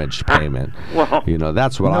damage payment. Well,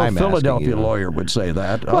 that's what I'm asking. No Philadelphia lawyer would say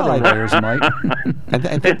that. Other lawyers might.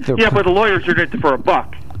 I think but the lawyers are in it for a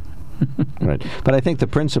buck. Right. But I think the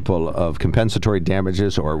principle of compensatory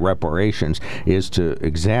damages or reparations is to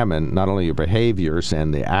examine not only your behaviors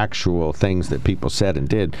and the actual things that people said and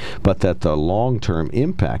did, but that the long-term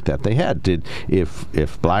impact that they had.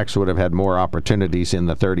 If blacks would have had more opportunities in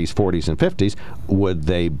the 30s, 40s, and 50s, would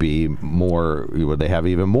they have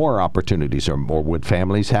even more opportunities, or would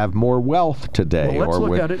families have more wealth today? Well, let's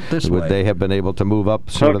look at it this way. Would they have been able to move up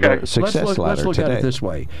sort of the success ladder Let's look today? at it this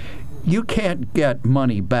way. You can't get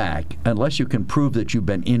money back unless you can prove that you've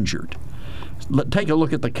been injured. Take a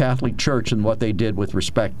look at the Catholic Church and what they did with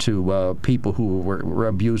respect to people who were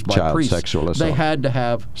abused by child priests. Sexual assault. They had to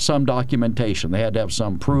have some documentation. They had to have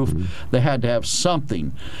some proof. Mm-hmm. They had to have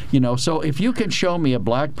something. So if you can show me a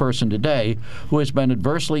black person today who has been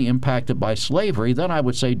adversely impacted by slavery, then I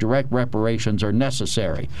would say direct reparations are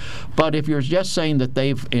necessary. But if you're just saying that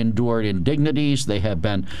they've endured indignities, they have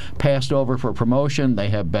been passed over for promotion,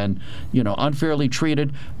 they have been, unfairly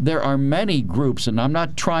treated, there are many groups, and I'm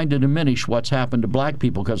not trying to diminish what's happened to black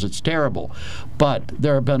people because it's terrible, but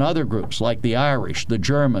there have been other groups like the Irish, the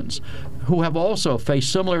Germans, who have also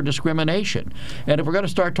faced similar discrimination. And if we're going to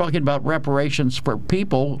start talking about reparations for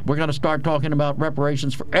people, we're going to start talking about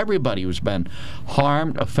reparations for everybody who's been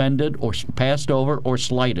harmed, offended, or passed over, or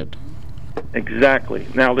slighted. Exactly.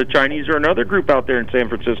 Now, the Chinese are another group out there in San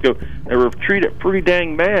Francisco that were treated pretty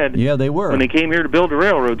dang bad. Yeah, they were. When they came here to build the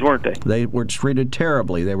railroads, weren't they? They were treated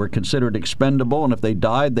terribly. They were considered expendable, and if they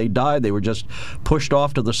died, they died. They were just pushed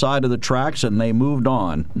off to the side of the tracks, and they moved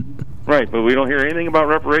on. Right, but we don't hear anything about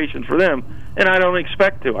reparations for them, and I don't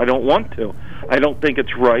expect to. I don't want to. I don't think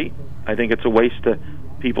it's right. I think it's a waste of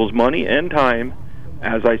people's money and time.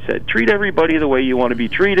 As I said, treat everybody the way you want to be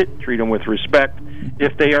treated. Treat them with respect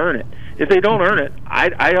if they earn it. If they don't earn it,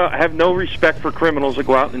 I have no respect for criminals that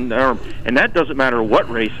go out and earn, and that doesn't matter what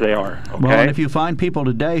race they are. Okay? Well, and if you find people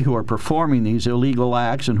today who are performing these illegal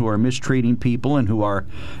acts and who are mistreating people and who are,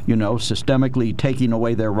 systemically taking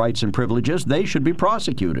away their rights and privileges, they should be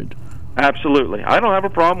prosecuted. Absolutely. I don't have a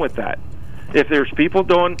problem with that. If there's people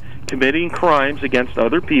committing crimes against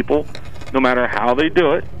other people, no matter how they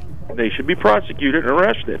do it, they should be prosecuted and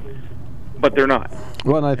arrested. But they're not.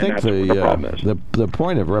 Well, and I think the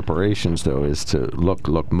point of reparations, though, is to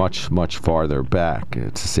look much farther back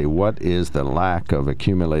to see what is the lack of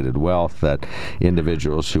accumulated wealth that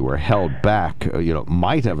individuals who were held back,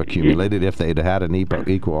 might have accumulated if they'd had an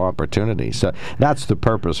equal opportunity. So that's the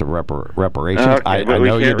purpose of reparations. Okay, I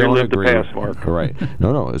know you don't agree. The past, Mark. Right?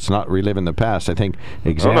 No, it's not reliving the past. I think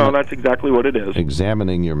that's exactly what it is.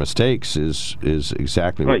 Examining your mistakes is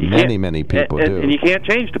exactly what many people do. And you can't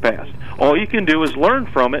change the past. All you can do is learn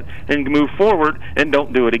from it and move forward and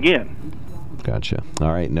don't do it again. Gotcha.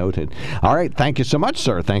 All right, noted. All right, thank you so much,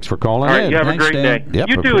 sir. Thanks for calling in. All right, you have Thanks, a great Dan. day. Yep,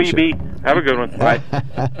 You too, EB. Have a good one. Bye.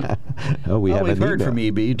 We've heard from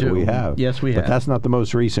EB, too. We have. Yes, we have. But that's not the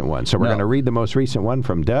most recent one. So we're going to read the most recent one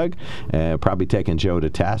from Doug, probably taking Joe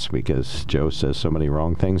to task because Joe says so many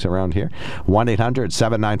wrong things around here.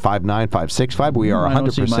 1-800-795-9565. We are 100%. I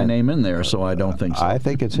don't see my name in there, so I don't think so. I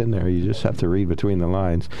think it's in there. You just have to read between the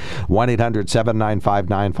lines.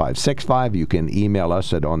 1-800-795-9565. You can email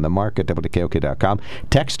us at onthemark@wkok.com.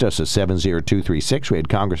 Text us at 70236. We had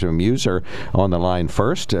Congressman Muser on the line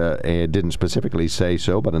first. It didn't specifically say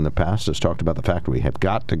so, but in the past has talked about the fact we have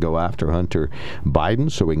got to go after Hunter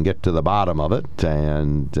Biden so we can get to the bottom of it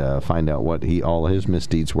and find out what all his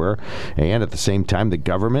misdeeds were. And at the same time, the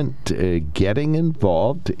government getting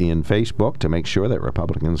involved in Facebook to make sure that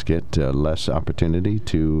Republicans get less opportunity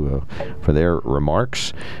for their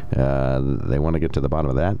remarks. They want to get to the bottom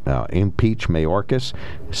of that. Impeach Mayorkas,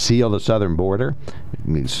 seal the southern border,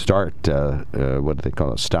 start what do they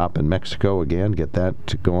call it? Stop in Mexico again, get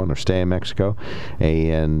that going, or stay in Mexico,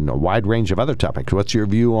 and a wide range of other topics. What's your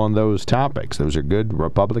view on those topics? Those are good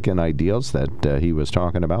Republican ideals that he was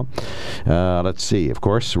talking about. Let's see. Of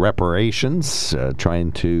course, reparations,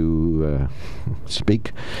 trying to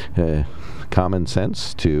speak common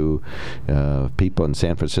sense to people in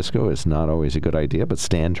San Francisco is not always a good idea, but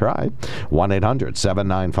Stan tried.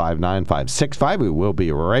 1-800-795-9565. We will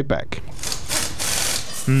be right back.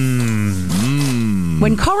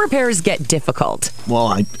 When car repairs get difficult. Well,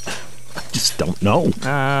 I just don't know.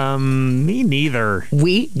 Me neither.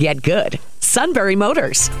 We get good. Sunbury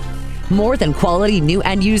Motors. More than quality new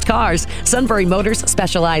and used cars, Sunbury Motors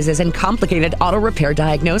specializes in complicated auto repair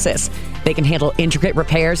diagnosis. They can handle intricate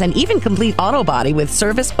repairs and even complete auto body with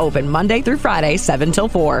service open Monday through Friday, 7 till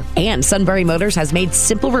 4. And Sunbury Motors has made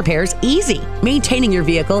simple repairs easy. Maintaining your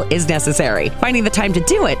vehicle is necessary. Finding the time to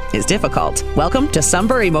do it is difficult. Welcome to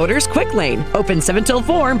Sunbury Motors Quick Lane. Open 7 till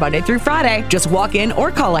 4, Monday through Friday. Just walk in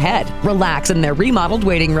or call ahead. Relax in their remodeled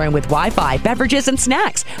waiting room with Wi-Fi, beverages, and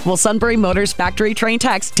snacks. Well, Sunbury Motors factory trained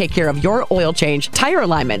techs take care of your oil change, tire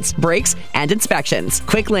alignments, brakes, and inspections.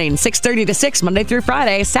 Quick Lane, 6:30 to 6, Monday through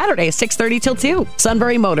Friday, Saturday, 6:30 till 2.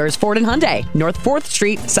 Sunbury Motors, Ford and Hyundai, North 4th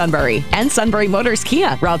Street, Sunbury. And Sunbury Motors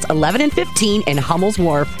Kia, routes 11 and 15 in Hummel's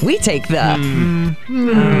Wharf. We take the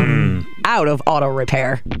out of auto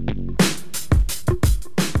repair.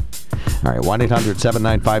 All right,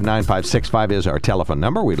 1-800-795-9565 is our telephone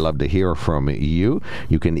number. We'd love to hear from you.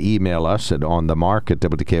 You can email us at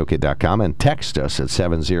onthemark@wkok.com and text us at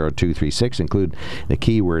 70236. Include the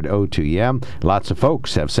keyword O2M. Lots of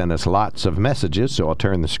folks have sent us lots of messages, so I'll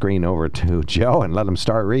turn the screen over to Joe and let him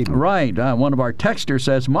start reading. Right. One of our texters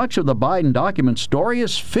says, much of the Biden document story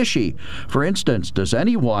is fishy. For instance, does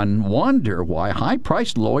anyone wonder why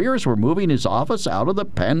high-priced lawyers were moving his office out of the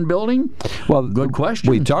Penn building? Well, good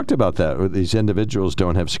question. We talked about that. These individuals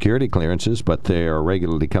don't have security clearances, but they are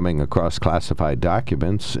regularly coming across classified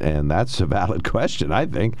documents, and that's a valid question, I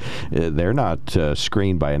think. They're not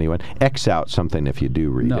screened by anyone. X out something if you do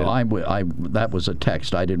read it. No, that was a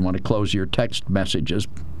text. I didn't want to close your text messages.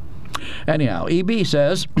 Anyhow, EB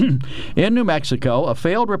says, in New Mexico, a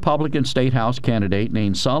failed Republican state house candidate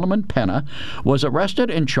named Solomon Pena was arrested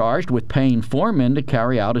and charged with paying 4 men to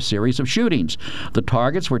carry out a series of shootings. The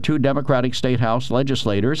targets were 2 Democratic state house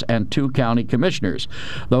legislators and 2 county commissioners.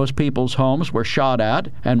 Those people's homes were shot at,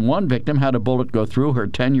 and one victim had a bullet go through her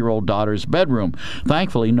 10-year-old daughter's bedroom.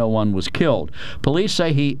 Thankfully, no one was killed. Police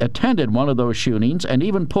say he attended one of those shootings and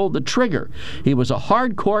even pulled the trigger. He was a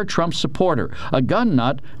hardcore Trump supporter, a gun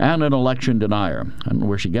nut, and an election denier. I don't know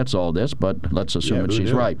where she gets all this, but let's assume that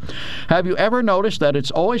she's right. Have you ever noticed that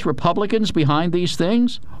it's always Republicans behind these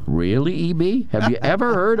things? Really, EB? Have you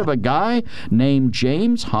ever heard of a guy named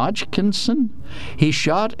James Hodgkinson? He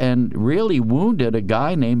shot and really wounded a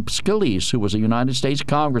guy named Scalise, who was a United States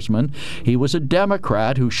congressman. He was a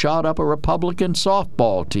Democrat who shot up a Republican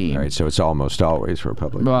softball team. All right, so it's almost always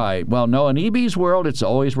Republicans. Right. Well, no, in EB's world, it's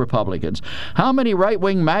always Republicans. How many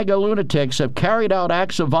right-wing MAGA lunatics have carried out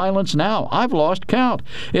acts of violence now? I've lost count.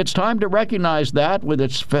 It's time to recognize that with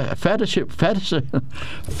its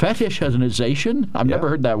fetishization. I've never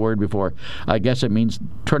heard that word before. I guess it means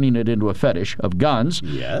turning it into a fetish of guns.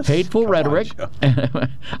 Yes. Hateful rhetoric.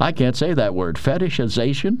 I can't say that word.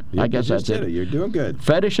 Fetishization. I guess that's it. You're doing good.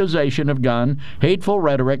 Fetishization of gun, hateful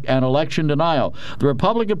rhetoric, and election denial. The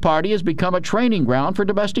Republican Party has become a training ground for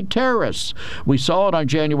domestic terrorists. We saw it on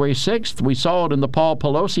January 6th. We saw it in the Paul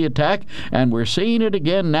Pelosi attack, and we're seeing it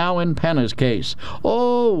again now in Pena's case.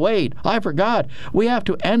 Oh, wait, I forgot. We have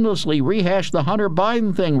to endlessly rehash the Hunter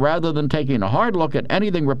Biden thing rather than taking a hard look at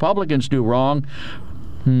anything Republicans do wrong.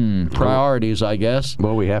 Priorities, I guess.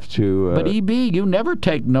 Well, we have to... But, EB, you never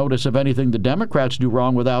take notice of anything the Democrats do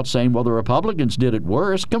wrong without saying, well, the Republicans did it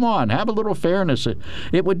worse. Come on, have a little fairness.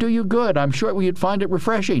 It would do you good. I'm sure you'd find it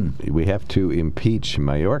refreshing. We have to impeach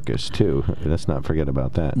Mayorkas, too. Let's not forget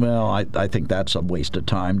about that. Well, I think that's a waste of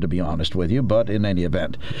time, to be honest with you, but in any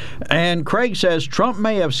event. And Craig says, Trump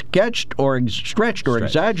may have stretched or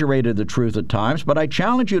exaggerated the truth at times, but I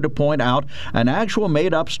challenge you to point out an actual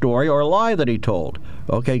made-up story or lie that he told.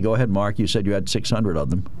 Okay, go ahead, Mark. You said you had 600 of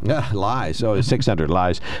them. Lies. Oh, 600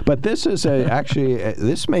 lies. But this is actually,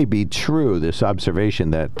 this may be true, this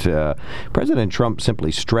observation that President Trump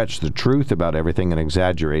simply stretched the truth about everything and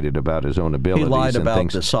exaggerated about his own abilities. He lied and about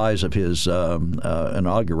things. The size of his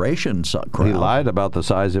inauguration crowd. He lied about the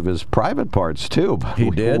size of his private parts, too. He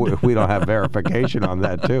did? We don't have verification on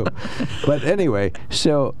that, too. But anyway,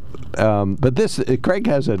 so... but this, Craig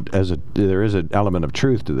has there is an element of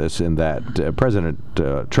truth to this in that President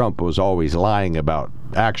Trump was always lying about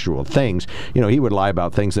actual things. He would lie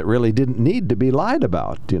about things that really didn't need to be lied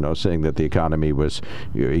about, saying that the economy was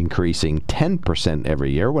increasing 10%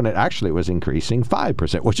 every year when it actually was increasing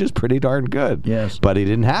 5%, which is pretty darn good. Yes. But he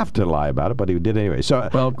didn't have to lie about it, but he did anyway. So,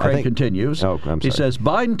 well, Craig continues. Oh, I'm sorry. He says,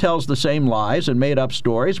 Biden tells the same lies and made up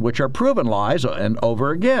stories, which are proven lies and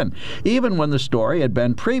over again, even when the story had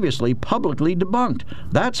been previously publicly debunked.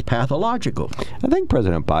 That's pathological. I think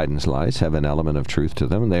President Biden's lies have an element of truth to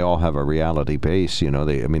them, and they all have a reality base.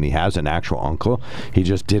 He has an actual uncle. He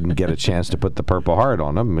just didn't get a chance to put the Purple Heart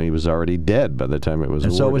on him. He was already dead by the time it was awarded.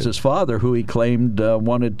 And so was his father, who he claimed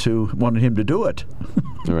wanted him to do it.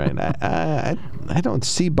 Right. I don't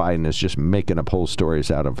see Biden as just making up whole stories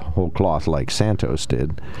out of whole cloth like Santos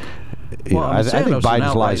did. I think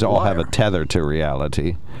Biden's lies all have a tether to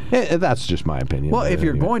reality. That's just my opinion. Well, if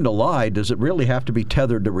you're going to lie, does it really have to be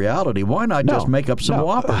tethered to reality? Why not just make up some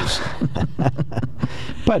whoppers?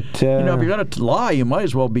 But if you're going to lie, you might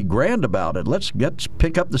as well be grand about it. Let's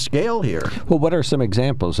pick up the scale here. Well, what are some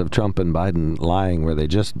examples of Trump and Biden lying where they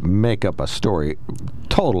just make up a story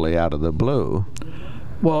totally out of the blue?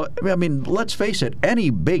 Well, I mean, let's face it,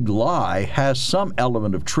 any big lie has some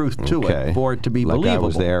element of truth to it for it to be believable. I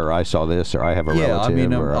was there, or I saw this, or I have a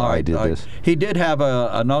relative, or I did this. He did have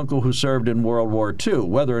an uncle who served in World War II.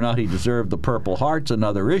 Whether or not he deserved the Purple Heart's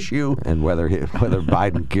another issue. And whether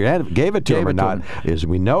Biden gave it to him or not, as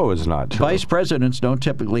we know, is not true. Vice presidents don't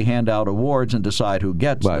typically hand out awards and decide who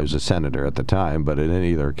gets them. He was a senator at the time, but in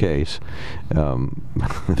either case,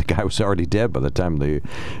 the guy was already dead by the time the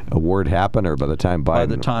award happened, or by the time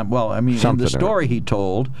Biden... In the story he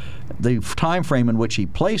told, the time frame in which he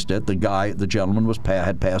placed it, the gentleman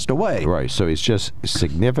had passed away. Right, so he's just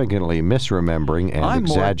significantly misremembering and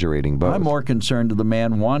exaggerating both. I'm more concerned with the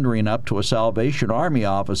man wandering up to a Salvation Army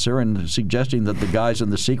officer and suggesting that the guy's in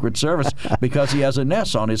the Secret Service because he has an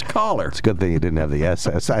S on his collar. It's a good thing he didn't have the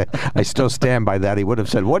SS. I still stand by that. He would have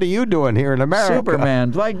said, "What are you doing here in America?"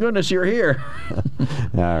 Superman, thank goodness you're here.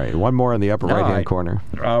 All right, one more in the upper right-hand corner.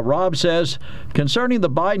 Rob says, concerning the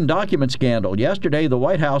Biden document scandal, yesterday the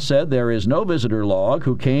White House said there is no visitor log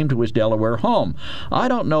who came to his Delaware home. I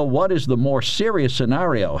don't know what is the more serious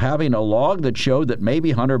scenario, having a log that showed that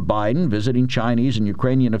maybe Hunter Biden visiting Chinese and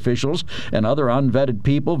Ukrainian officials and other unvetted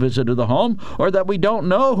people visited the home, or that we don't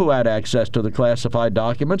know who had access to the classified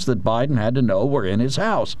documents that Biden had to know were in his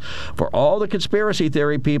house. For all the conspiracy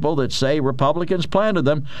theory people that say Republicans planted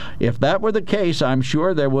them, if that were the case, I'm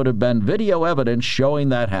sure there would have been video evidence showing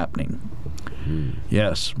that happening.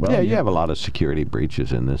 Yes. Well, you have a lot of security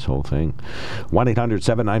breaches in this whole thing.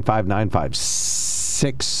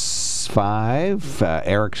 1-800-795-9565.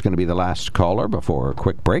 Eric's going to be the last caller before a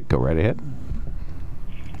quick break. Go right ahead.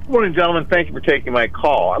 Good morning, gentlemen. Thank you for taking my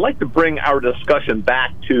call. I'd like to bring our discussion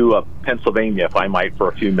back to Pennsylvania, if I might, for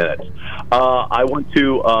a few minutes. I want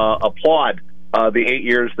to applaud the 8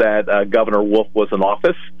 years that Governor Wolf was in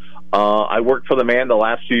office. I worked for the man the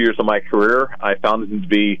last few years of my career. I found him to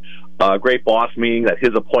be a great boss, meaning that his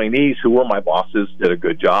appointees, who were my bosses, did a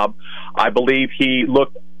good job. I believe he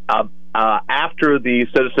looked after the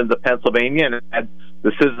citizens of Pennsylvania and had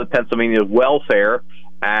the citizens of Pennsylvania's welfare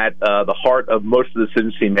at the heart of most of the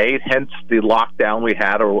decisions he made, hence the lockdown we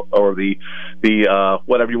had, or the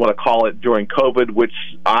whatever you want to call it, during COVID, which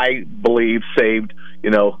I believe saved,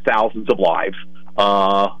 thousands of lives.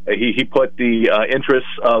 He put the interests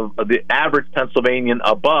of the average Pennsylvanian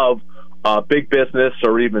above big business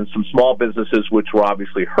or even some small businesses, which were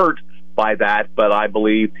obviously hurt by that, but I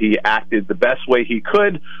believe he acted the best way he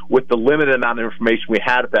could with the limited amount of information we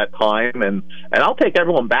had at that time. And I'll take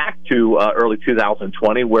everyone back to early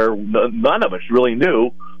 2020, where none of us really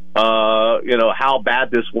knew how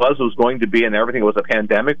bad this was going to be, and everything was a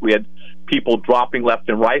pandemic. We had people dropping left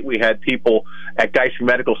and right. We had people at Geisler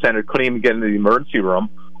Medical Center couldn't even get into the emergency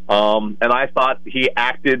room. And I thought he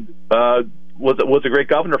acted was a great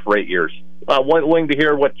governor for 8 years. Willing to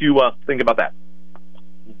hear what you think about that.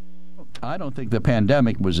 I don't think the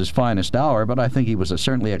pandemic was his finest hour, but I think he was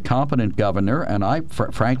certainly a competent governor, and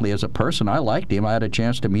frankly, as a person, I liked him. I had a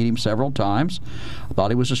chance to meet him several times. I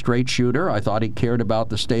thought he was a straight shooter. I thought he cared about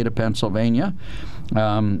the state of Pennsylvania.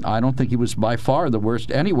 I don't think he was by far the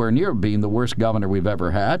worst, anywhere near being the worst governor we've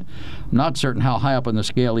ever had. I'm not certain how high up on the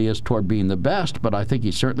scale he is toward being the best, but I think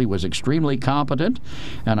he certainly was extremely competent,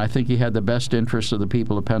 and I think he had the best interests of the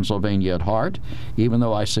people of Pennsylvania at heart, even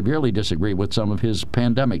though I severely disagree with some of his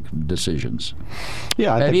pandemic decisions.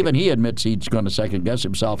 Yeah, and even he admits he's going to second-guess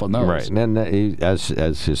himself on those. Right, and then as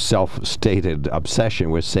his self-stated obsession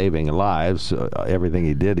with saving lives, everything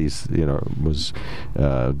he did, was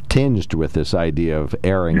tinged with this idea of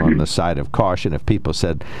erring on the side of caution. If people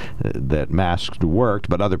said that masks worked,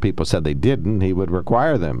 but other people said they didn't, he would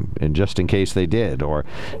require them, and just in case they did. Or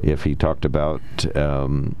if he talked about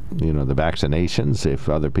the vaccinations, if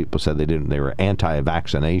other people said they didn't, they were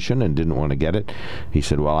anti-vaccination and didn't want to get it, he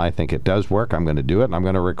said, well, I think it does work. I'm going to do it, and I'm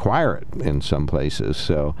going to require it in some places.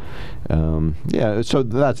 So so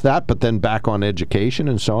that's that. But then back on education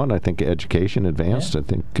and so on, I think education advanced. I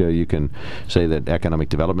think you can say that economic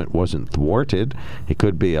development wasn't thwarted. It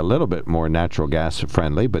could be a little bit more natural gas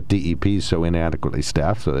friendly, but DEP is so inadequately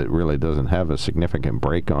staffed that it really doesn't have a significant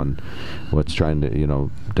break on what's trying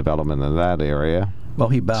to, development in that area. Well,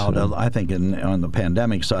 he bowed, I think, on the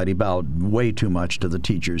pandemic side, he bowed way too much to the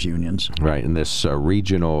teachers' unions. Right, and this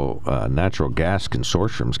regional natural gas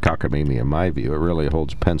consortium's cockamamie, in my view. It really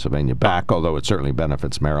holds Pennsylvania back, although it certainly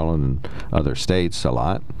benefits Maryland and other states a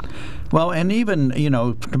lot. Well, and even,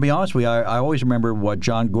 to be honest with you, I always remember what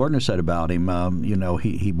John Gordner said about him.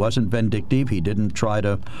 He wasn't vindictive. He didn't try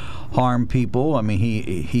to harm people. I mean,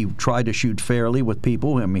 he tried to shoot fairly with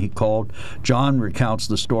people. I mean, John recounts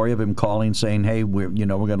the story of him calling, saying, hey, we're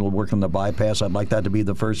going to work on the bypass. I'd like that to be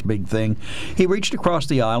the first big thing. He reached across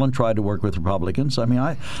the aisle and tried to work with Republicans. I mean,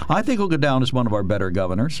 I think he'll go down as one of our better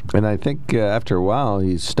governors. And I think after a while,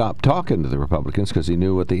 he stopped talking to the Republicans because he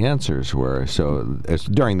knew what the answers were. So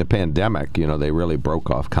during the pandemic, they really broke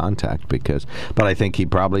off contact but I think he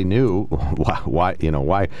probably knew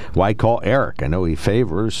why call Eric? I know he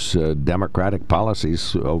favors Democratic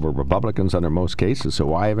policies over Republicans under most cases, so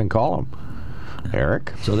why even call him?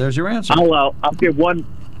 Eric? So there's your answer. I'll give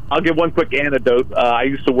one quick anecdote. I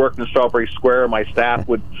used to work in Strawberry Square. My staff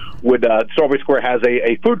would Strawberry Square has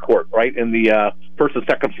a food court right in the first and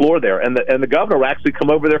second floor there, and the governor would actually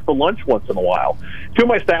come over there for lunch once in a while. Two of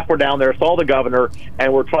my staff were down there, saw the governor,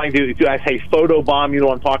 and were trying to photo bomb. You know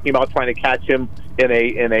what I'm talking about? Trying to catch him in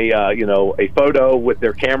a photo with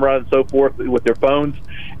their camera and so forth with their phones,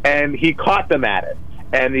 and he caught them at it.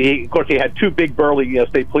 And of course, he had two big burly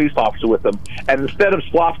state police officers with him, and instead of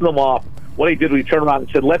sloughing them off, what he did was he turned around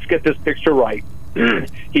and said, "Let's get this picture right."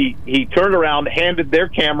 He turned around, handed their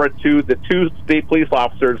camera to the two state police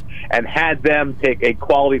officers, and had them take a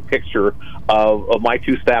quality picture of my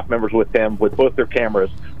two staff members with them with both their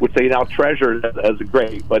cameras, which they now treasure as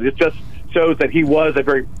great. But it just shows that he was a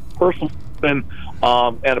very personal person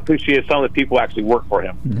and appreciated some of the people who actually work for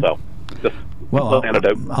him. Mm-hmm. So, just I'll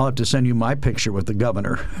have to send you my picture with the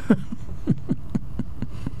governor.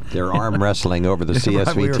 They're arm wrestling over the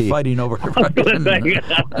CSVT. We were fighting over.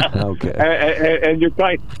 Okay. And you're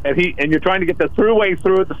trying to get the throughway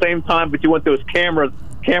through at the same time, but you want those cameras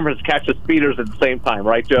catch the speeders at the same time,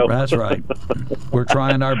 right, Joe? That's right. We're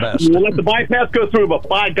trying our best. We'll let the bypass go through, but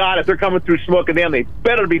by God, if they're coming through Smoking Dam, they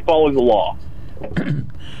better be following the law.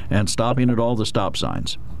 And stopping at all the stop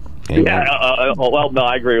signs. Yeah, well, no,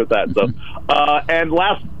 I agree with that. So, and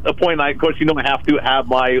last point, of course, I have to have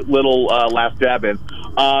my little last jab in.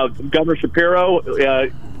 Governor Shapiro,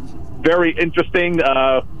 very interesting.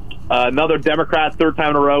 Another Democrat, third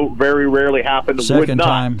time in a row. Very rarely happened. Second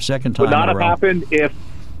time. Would not have happened if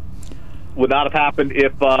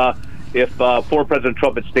former President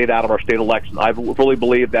Trump had stayed out of our state election. I really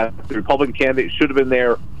believe that the Republican candidate should have been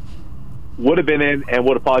there, would have been in, and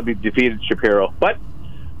would have probably defeated Shapiro. But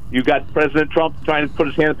you got President Trump trying to put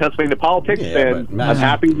his hand in Pennsylvania politics, and I'm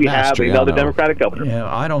happy we have another Democratic governor.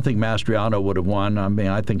 Yeah, I don't think Mastriano would have won. I mean,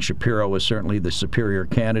 I think Shapiro was certainly the superior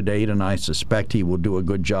candidate, and I suspect he will do a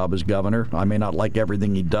good job as governor. I may not like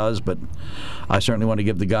everything he does, but I certainly want to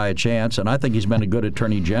give the guy a chance, and I think he's been a good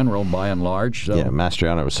attorney general by and large. So. Yeah,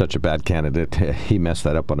 Mastriano was such a bad candidate. He messed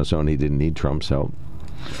that up on his own. He didn't need Trump, so...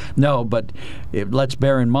 No, but let's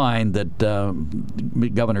bear in mind that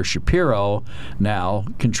Governor Shapiro now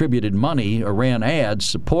contributed money or ran ads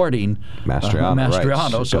supporting Mastriano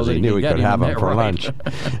right, so that he knew he could have him for lunch.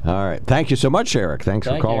 All right. Thank you so much, Eric. Thanks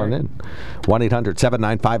for calling in.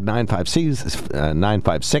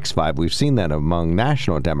 1-800-795-9565. We've seen that among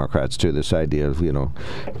national Democrats, too, this idea of,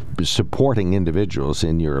 supporting individuals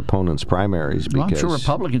in your opponent's primaries. Well, I'm sure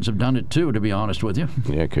Republicans have done it, too, to be honest with you.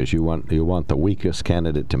 Yeah, because you want the weakest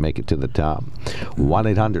candidate to make it to the top.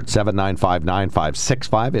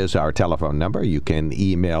 1-800-795-9565 is our telephone number. You can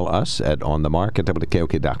email us at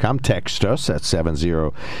onthemark@wkok.com. Text us at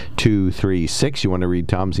 70236. You want to read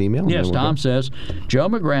Tom's email? Yes, Tom says, Joe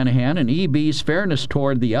McGranahan and EB's fairness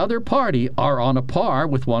toward the other party are on a par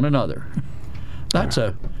with one another. That's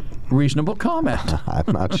a reasonable comment.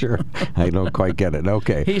 I'm not sure. I don't quite get it.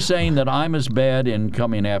 Okay. He's saying that I'm as bad in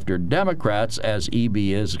coming after Democrats as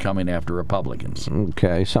EB is coming after Republicans.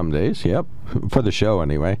 Okay, some days, yep. For the show,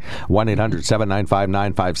 anyway.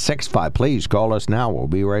 1-800-795-9565. Please call us now. We'll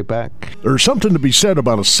be right back. There's something to be said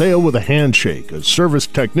about a sale with a handshake. A service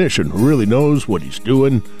technician who really knows what he's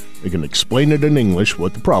doing. They can explain it in English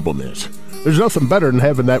what the problem is. There's nothing better than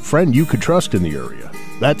having that friend you could trust in the area.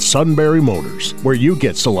 That's Sunbury Motors, where you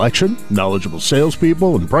get selection, knowledgeable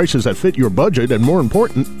salespeople, and prices that fit your budget, and more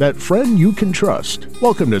important, that friend you can trust.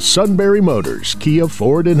 Welcome to Sunbury Motors, Kia,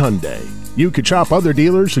 Ford, and Hyundai. You could shop other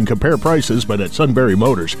dealers and compare prices, but at Sunbury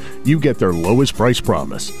Motors, you get their lowest price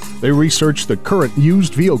promise. They research the current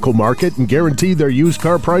used vehicle market and guarantee their used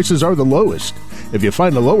car prices are the lowest. If you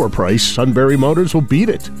find a lower price, Sunbury Motors will beat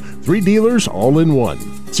it. 3 dealers all in one.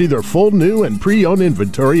 See their full new and pre-owned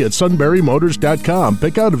inventory at sunburymotors.com.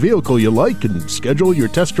 Pick out a vehicle you like and schedule your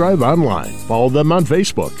test drive online. Follow them on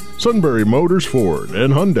Facebook. Sunbury Motors Ford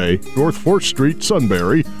and Hyundai, North 4th Street,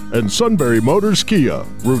 Sunbury, and Sunbury Motors Kia,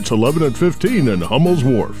 routes 11 and 15 in Hummel's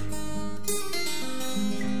Wharf.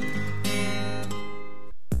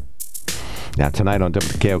 Now, tonight on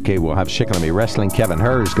WKOK, we'll have Shikellamy Wrestling. Kevin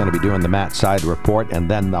Hur is going to be doing the Matt Side Report. And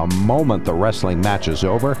then the moment the wrestling match is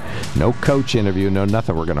over, no coach interview, no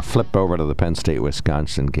nothing. We're going to flip over to the Penn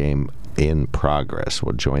State-Wisconsin game in progress.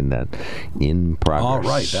 We'll join that in progress. All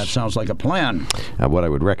right. That sounds like a plan. What I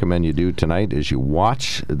would recommend you do tonight is you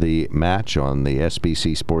watch the match on the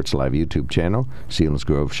SBC Sports Live YouTube channel,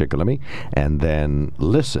 Selinsgrove Shikellamy, and then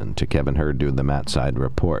listen to Kevin Hur do the Matt Side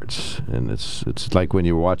reports. And it's like when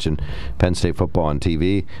you were watching Penn State football on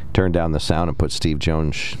TV, turn down the sound and put Steve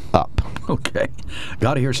Jones up. Okay.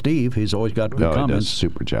 Got to hear Steve. He's always got good comments. He does a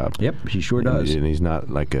super job. Yep, he sure does. And he's not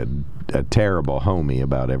like a terrible homie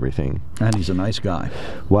about everything. And he's a nice guy.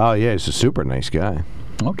 Well, yeah, he's a super nice guy.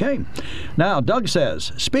 Okay. Now, Doug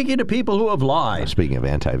says, speaking to people who have lied. Speaking of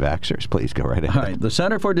anti-vaxxers, please go right ahead. All right. The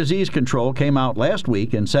Center for Disease Control came out last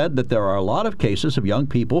week and said that there are a lot of cases of young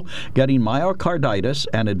people getting myocarditis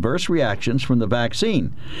and adverse reactions from the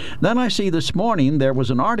vaccine. Then I see this morning there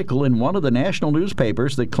was an article in one of the national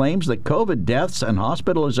newspapers that claims that COVID deaths and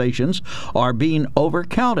hospitalizations are being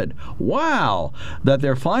overcounted. Wow! That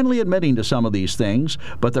they're finally admitting to some of these things,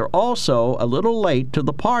 but they're also a little late to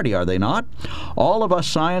the party, are they not? All of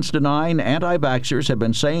us science-denying anti-vaxxers have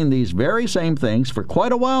been saying these very same things for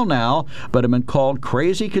quite a while now, but have been called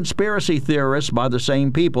crazy conspiracy theorists by the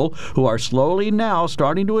same people who are slowly now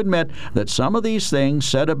starting to admit that some of these things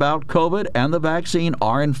said about COVID and the vaccine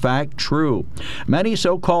are in fact true. Many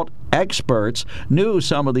so-called experts knew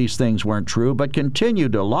some of these things weren't true, but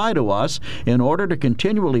continued to lie to us in order to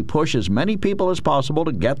continually push as many people as possible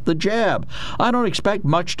to get the jab. I don't expect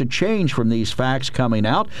much to change from these facts coming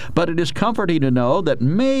out, but it is comforting to know that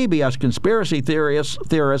maybe us conspiracy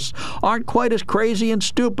theorists aren't quite as crazy and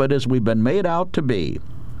stupid as we've been made out to be.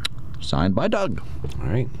 Signed by Doug. All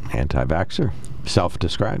right. Anti-vaxxer.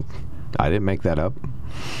 Self-described. I didn't make that up.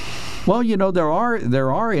 Well, you know, there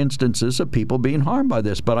are instances of people being harmed by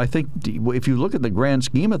this, but I think if you look at the grand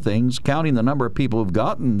scheme of things, counting the number of people who've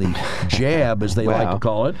gotten the jab, as they like to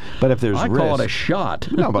call it, but if there's I call it a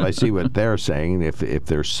shot. No, but I see what they're saying. If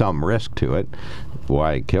there's some risk to it,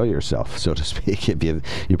 why kill yourself, so to speak? If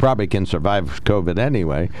you probably can survive COVID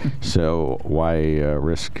anyway, so why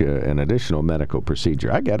risk an additional medical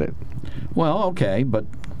procedure? I get it. Well, okay, but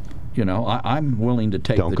you know, I'm willing to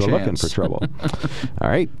take the chance. Don't go looking for trouble. All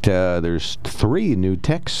right. There's 3 new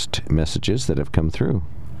text messages that have come through.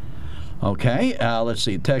 Okay. Let's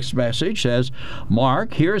see. Text message says,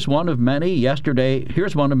 Mark, here's one of many. Yesterday,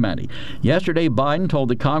 Biden told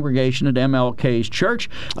the congregation at MLK's church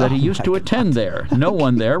that he used to attend there. No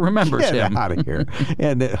one there remembers him. Get out of here.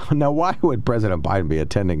 And now, why would President Biden be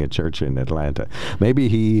attending a church in Atlanta? Maybe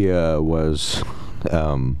he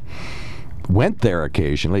went there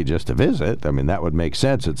occasionally just to visit. I mean, that would make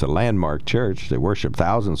sense. It's a landmark church. They worship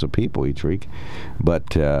thousands of people each week.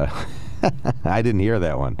 But I didn't hear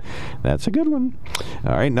that one. That's a good one.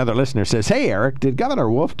 All right, another listener says, hey, Eric, did Governor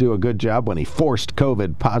Wolf do a good job when he forced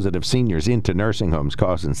COVID-positive seniors into nursing homes,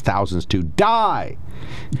 causing thousands to die?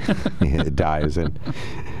 Die is in...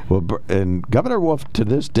 Well, and Governor Wolf to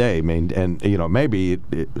this day, and you know, maybe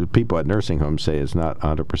people at nursing homes say it's not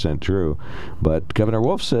 100% true, but Governor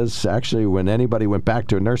Wolf says actually when anybody went back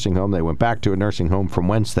to a nursing home, they went back to a nursing home from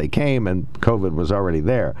whence they came, and COVID was already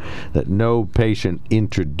there. That no patient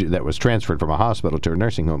that was transferred from a hospital to a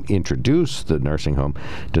nursing home introduced the nursing home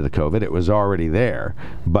to the COVID. It was already there.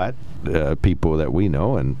 But people that we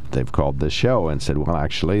know, and they've called this show and said, well,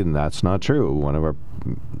 actually, that's not true. One of our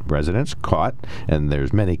residents caught, and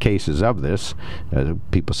there's many cases of this,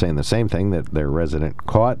 people saying the same thing, that their resident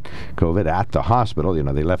caught COVID at the hospital. You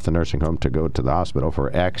know, they left the nursing home to go to the hospital for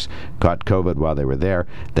X, caught COVID while they were there,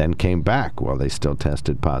 then came back while they still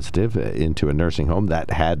tested positive into a nursing home that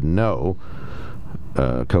had no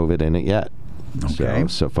COVID in it yet. Okay.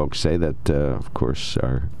 So folks say that, of course,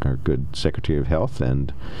 our good Secretary of Health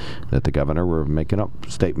and that the governor were making up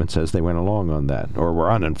statements as they went along on that, or were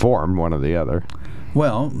uninformed, one or the other.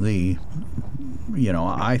 Well,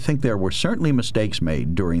 I think there were certainly mistakes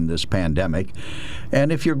made during this pandemic.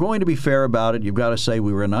 And if you're going to be fair about it, you've got to say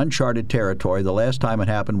we were in uncharted territory. The last time it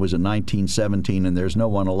happened was in 1917, and there's no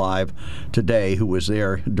one alive today who was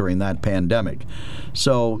there during that pandemic.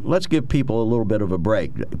 So let's give people a little bit of a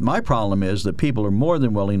break. My problem is that people are more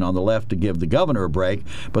than willing on the left to give the governor a break,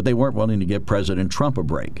 but they weren't willing to give President Trump a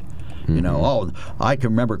break. You know, I can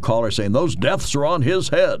remember callers saying, those deaths are on his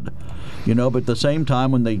head. You know, but at the same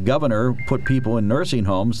time, when the governor put people in nursing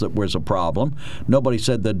homes, that was a problem. Nobody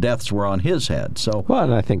said the deaths were on his head. So, well,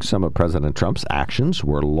 and I think some of President Trump's actions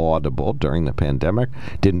were laudable during the pandemic.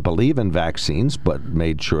 Didn't believe in vaccines, but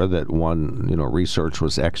made sure that research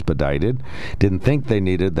was expedited. Didn't think they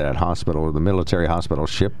needed that hospital, the military hospital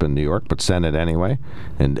ship in New York, but sent it anyway.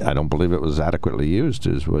 And I don't believe it was adequately used,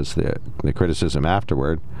 as was the criticism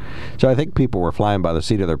afterward. So I think people were flying by the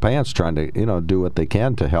seat of their pants, trying to do what they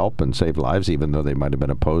can to help and save lives, even though they might have been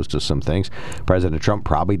opposed to some things. President Trump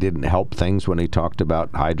probably didn't help things when he talked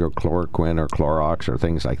about hydrochloroquine or Clorox or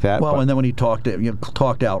things like that. Well, and then when he talked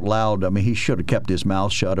out loud, I mean, he should have kept his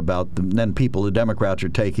mouth shut about them. Then the Democrats are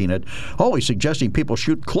taking it. Oh, he's suggesting people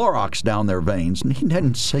shoot Clorox down their veins. And he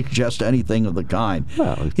didn't suggest anything of the kind.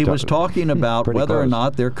 Well, he was talking about whether or close.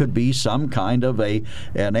 not there could be some kind of an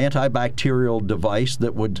antibacterial device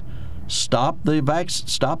that would stop the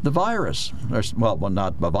virus, or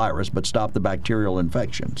not the virus, but stop the bacterial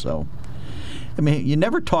infection. So, I mean, you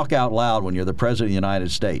never talk out loud when you're the president of the United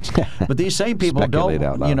States. But these same people don't,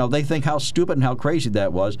 they think how stupid and how crazy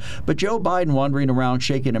that was. But Joe Biden wandering around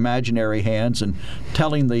shaking imaginary hands and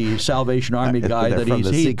telling the Salvation Army guy that he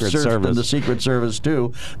served in the Secret Service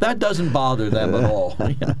too, that doesn't bother them at all.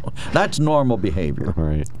 That's normal behavior. All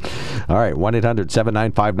right,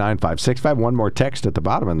 1-800-795-9565. One more text at the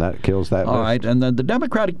bottom, and that kills that All list. right, and then the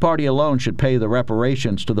Democratic Party alone should pay the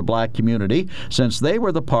reparations to the black community, since they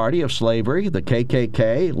were the party of slavery, the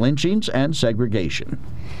KKK, lynchings, and segregation.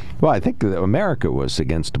 Well, I think that America was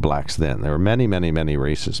against blacks then. There were many, many, many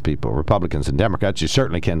racist people, Republicans and Democrats. You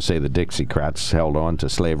certainly can say the Dixiecrats held on to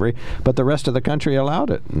slavery, but the rest of the country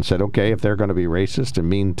allowed it and said, okay, if they're going to be racist and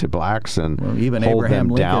mean to blacks and even hold Abraham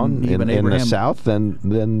them Lincoln, down in the South,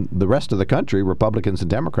 then the rest of the country, Republicans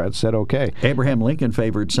and Democrats, said okay. Abraham Lincoln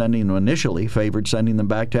initially favored sending them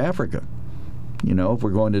back to Africa. If we're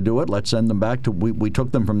going to do it, let's send them back to. We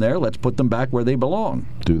took them from there. Let's put them back where they belong.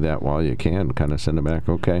 Do that while you can. Kind of send them back.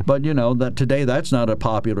 Okay. But that today that's not a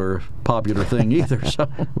popular thing either. So.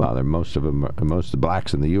 Well, most of the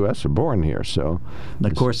blacks in the U.S. are born here. So. And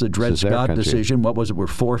of course, the Dred Scott decision. What was it? We're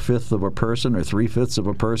 4/5 of a person or 3/5 of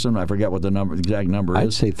a person. I forget what the exact number is.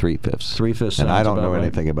 I'd say 3/5. 3/5. And I don't know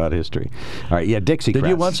anything about history. All right. Yeah, Dixiecrats. Did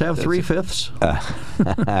you once have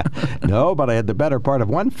 3/5? No, but I had the better part of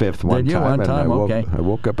 1/5 one time. Did you one time? I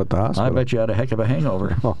woke up at the hospital. I bet you had a heck of a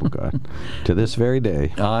hangover. Oh, God. To this very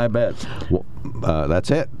day. I bet. Well, that's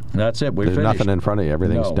it. That's it. We're There's finished. nothing in front of you.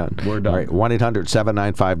 Everything's done. We're done. All right,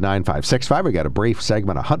 1-800-795-9565. We got a brief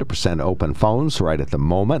segment, 100% open phones right at the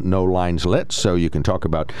moment. No lines lit, so you can talk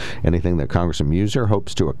about anything that Congressman Muser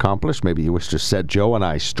hopes to accomplish. Maybe you wish to set Joe and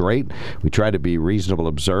I straight. We try to be reasonable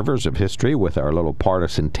observers of history with our little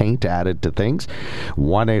partisan taint added to things.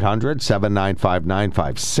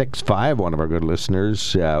 1-800-795-9565. One of our good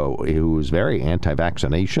listeners who was very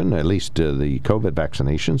anti-vaccination, at least the COVID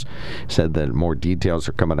vaccinations, said that more details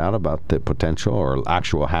are coming out about the potential or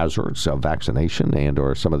actual hazards of vaccination and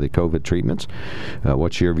or some of the COVID treatments.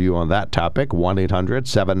 What's your view on that topic?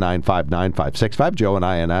 1-800-795-9565. Joe and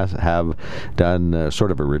I have done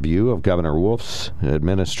sort of a review of Governor Wolf's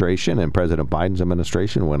administration and President Biden's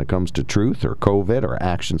administration when it comes to truth or COVID or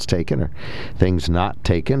actions taken or things not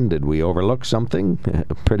taken. Did we overlook something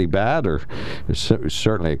pretty bad or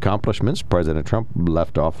certainly accomplishments? President Trump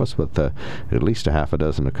left office with at least a half a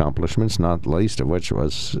dozen accomplishments, not least of which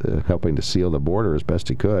was helping to seal the border as best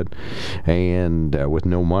he could, and with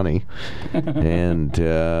no money. And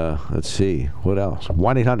let's see, what else?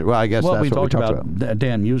 1-800. Well, I guess that's what we talked about.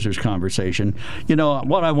 Dan Muser's conversation.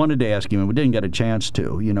 What I wanted to ask him, and we didn't get a chance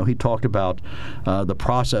to. He talked about the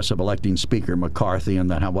process of electing Speaker McCarthy and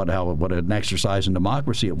that what an exercise in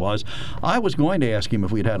democracy it was. I was going to ask him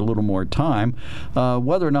if we'd had a little more time,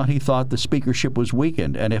 whether or not he thought the speakership was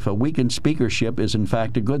weakened, and if a weakened speakership is in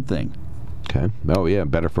fact a good thing. Okay. Oh, yeah.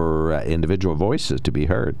 Better for individual voices to be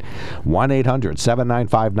heard.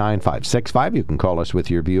 1-800-795-9565. You can call us with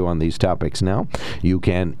your view on these topics now. You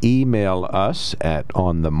can email us at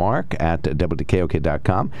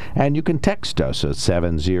onthemark@wkok.com, and you can text us at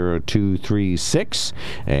 70236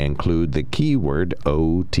 and include the keyword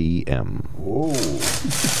OTM.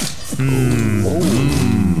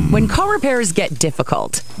 When car repairs get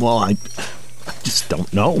difficult. Well, I just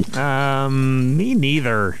don't know. Me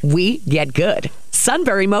neither. We get good.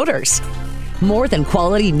 Sunbury Motors. More than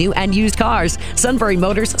quality new and used cars, Sunbury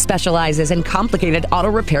Motors specializes in complicated auto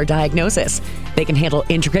repair diagnosis. They can handle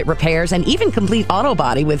intricate repairs and even complete auto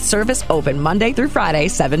body with service open Monday through Friday,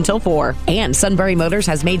 7 till 4. And Sunbury Motors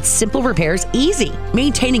has made simple repairs easy.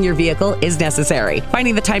 Maintaining your vehicle is necessary.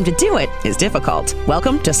 Finding the time to do it is difficult.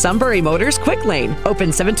 Welcome to Sunbury Motors Quick Lane.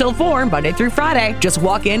 Open 7 till 4, Monday through Friday. Just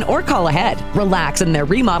walk in or call ahead. Relax in their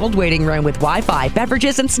remodeled waiting room with Wi-Fi,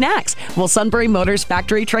 beverages, and snacks. While Sunbury Motors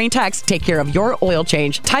factory trained techs take care of your oil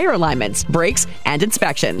change, tire alignments, brakes, and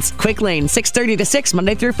inspections. Quick Lane, 6:30 to 6,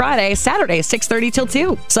 Monday through Friday, Saturday, 6:30 till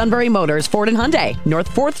 2. Sunbury Motors, Ford and Hyundai, North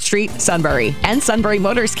 4th Street, Sunbury. And Sunbury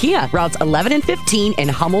Motors Kia, routes 11 and 15 in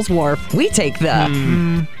Hummel's Wharf. We take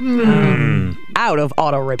the out of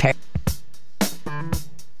auto repair.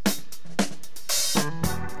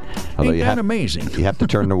 Ain't that amazing? You have to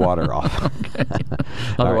turn the water off. Okay.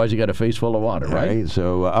 Otherwise, you got a face full of water, right? All right,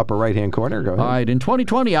 so upper right-hand corner, go ahead. All right, in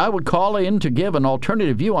 2020, I would call in to give an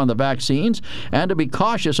alternative view on the vaccines and to be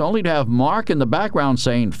cautious, only to have Mark in the background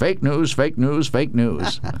saying, fake news, fake news, fake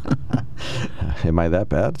news. Am I that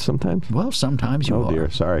bad sometimes? Well, sometimes you are. Oh, dear,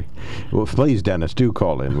 sorry. Well, please, Dennis, do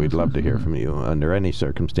call in. We'd love to hear from you under any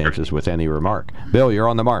circumstances with any remark. Bill, you're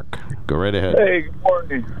on the mark. Go right ahead. Hey, good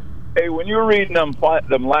morning. Hey, when you were reading them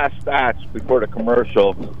last stats before the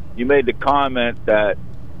commercial, you made the comment that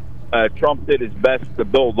Trump did his best to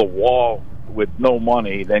build a wall with no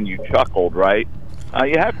money. Then you chuckled, right?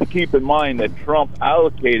 You have to keep in mind that Trump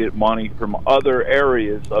allocated money from other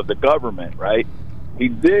areas of the government, right? He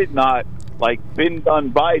did not, like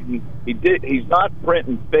done Biden. He's not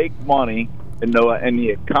printing fake money in the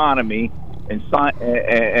economy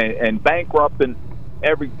and bankrupting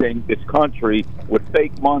everything, this country, with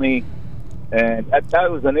fake money. And that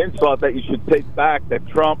was an insult that you should take back, that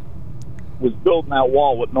Trump was building that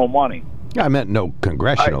wall with no money. I meant no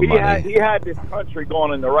congressional money. He had this country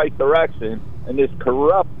going in the right direction, and this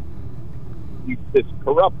corrupt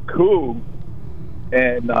coup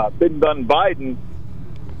and done Biden,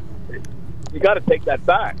 you got to take that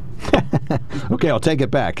back. Okay, I'll take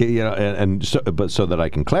it back. But so that I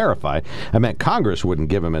can clarify, I meant Congress wouldn't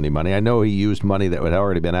give him any money. I know he used money that had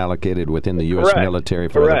already been allocated within the U.S. military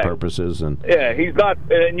for other purposes. And yeah, he's not.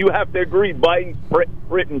 And you have to agree, Biden's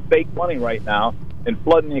printing fake money right now and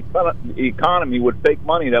flooding the economy with fake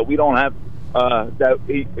money that we don't have.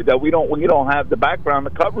 We don't have the background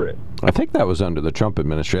to cover it. I think that was under the Trump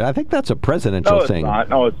administration. I think that's a presidential thing.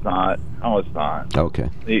 No, it's not. Okay,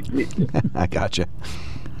 I gotcha.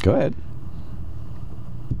 Go ahead.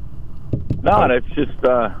 No, it's just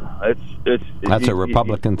it's. That's a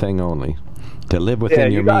Republican thing only. To live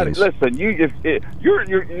within your means. Listen, you're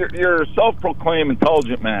a self-proclaimed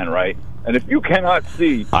intelligent man, right? And if you cannot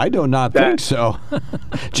see, I do not think so.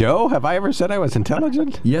 Joe, have I ever said I was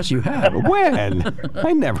intelligent? Yes, you have. When?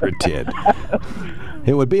 I never did.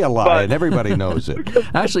 It would be a lie, and everybody knows it.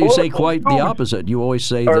 Actually, you say quite the opposite. You always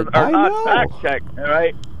say that. I know. Fact check,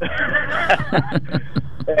 right?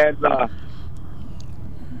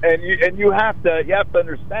 and you have to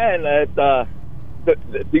understand that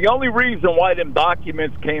the only reason why them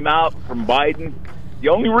documents came out from Biden, the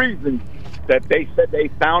only reason that they said they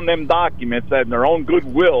found them documents and their own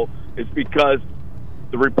goodwill is because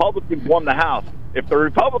the Republicans won the House. If the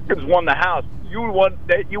Republicans won the House, you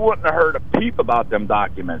wouldn't have heard a peep about them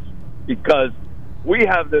documents, because we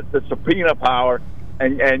have the subpoena power,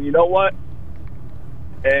 and you know what?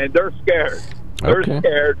 And they're scared. They're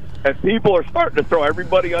scared, and people are starting to throw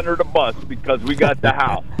everybody under the bus because we got the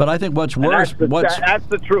House. But I think what's worse, that's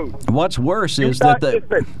the truth. What's worse is that if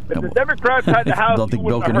the Democrats had the House, you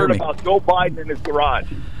wouldn't have heard about Joe Biden in his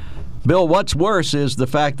garage. Bill, what's worse is the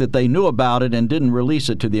fact that they knew about it and didn't release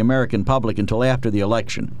it to the American public until after the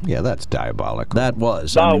election. Yeah, that's diabolical. That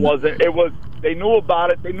was. No, it wasn't. It was. They knew about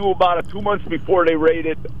it. They knew about it 2 months before they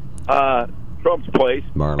raided Trump's place.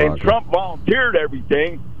 Mar-a-Lago. And Trump volunteered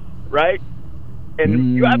everything, right?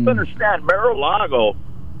 And you have to understand, Mar-a-Lago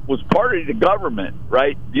was part of the government,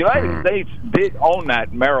 right? The United States did own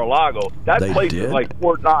that Mar-a-Lago. That place is like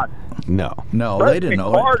Fort Knox. No, they didn't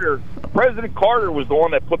know it. President Carter was the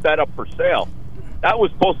one that put that up for sale. That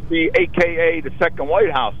was supposed to be AKA the second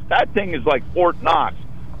White House. That thing is like Fort Knox.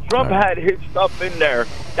 Trump had his stuff in there.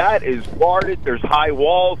 That is guarded. There's high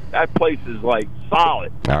walls. That place is like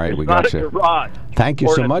solid. All right, we got you. Garage. Thank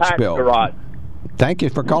you so much, Bill. Garage. Thank you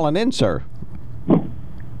for calling in, sir.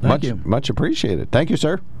 Thank you. Much appreciated. Thank you,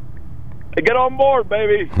 sir. Get on board,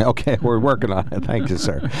 baby. Okay, we're working on it. Thank you,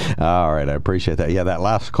 sir. All right, I appreciate that. Yeah, that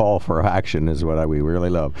last call for action is what we really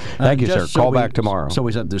love. Thank you, sir. Call back tomorrow. So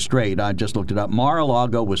we set this straight. I just looked it up.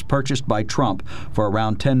 Mar-a-Lago was purchased by Trump for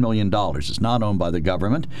around $10 million. It's not owned by the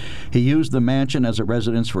government. He used the mansion as a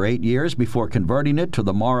residence for 8 years before converting it to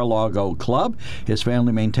the Mar-a-Lago Club. His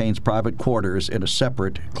family maintains private quarters in a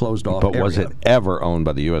separate, closed-off area. But was it ever owned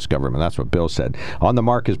by the U.S. government? That's what Bill said. On the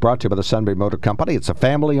Mark is brought to you by the Sunbury Motor Company. It's a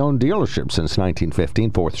family-owned dealership since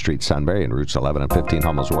 1915, 4th Street, Sunbury, and routes 11 and 15,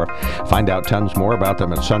 Hummel's Wharf. Find out tons more about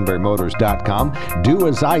them at sunburymotors.com. Do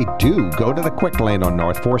as I do. Go to the quick lane on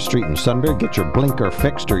North 4th Street in Sunbury. Get your blinker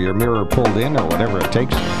fixed or your mirror pulled in or whatever it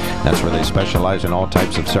takes. That's where they specialize in all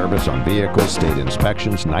types of service on vehicles, state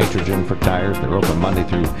inspections, nitrogen for tires. They're open Monday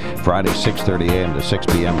through Friday, 6:30 a.m. to 6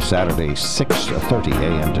 p.m., Saturday, 6:30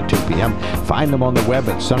 a.m. to 2 p.m. Find them on the web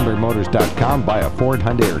at sunburymotors.com. Buy a Ford,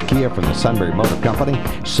 Hyundai, or Kia from the Sunbury Motor Company.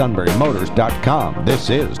 sunburymotors.com. This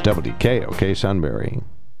is WKOK Sunbury.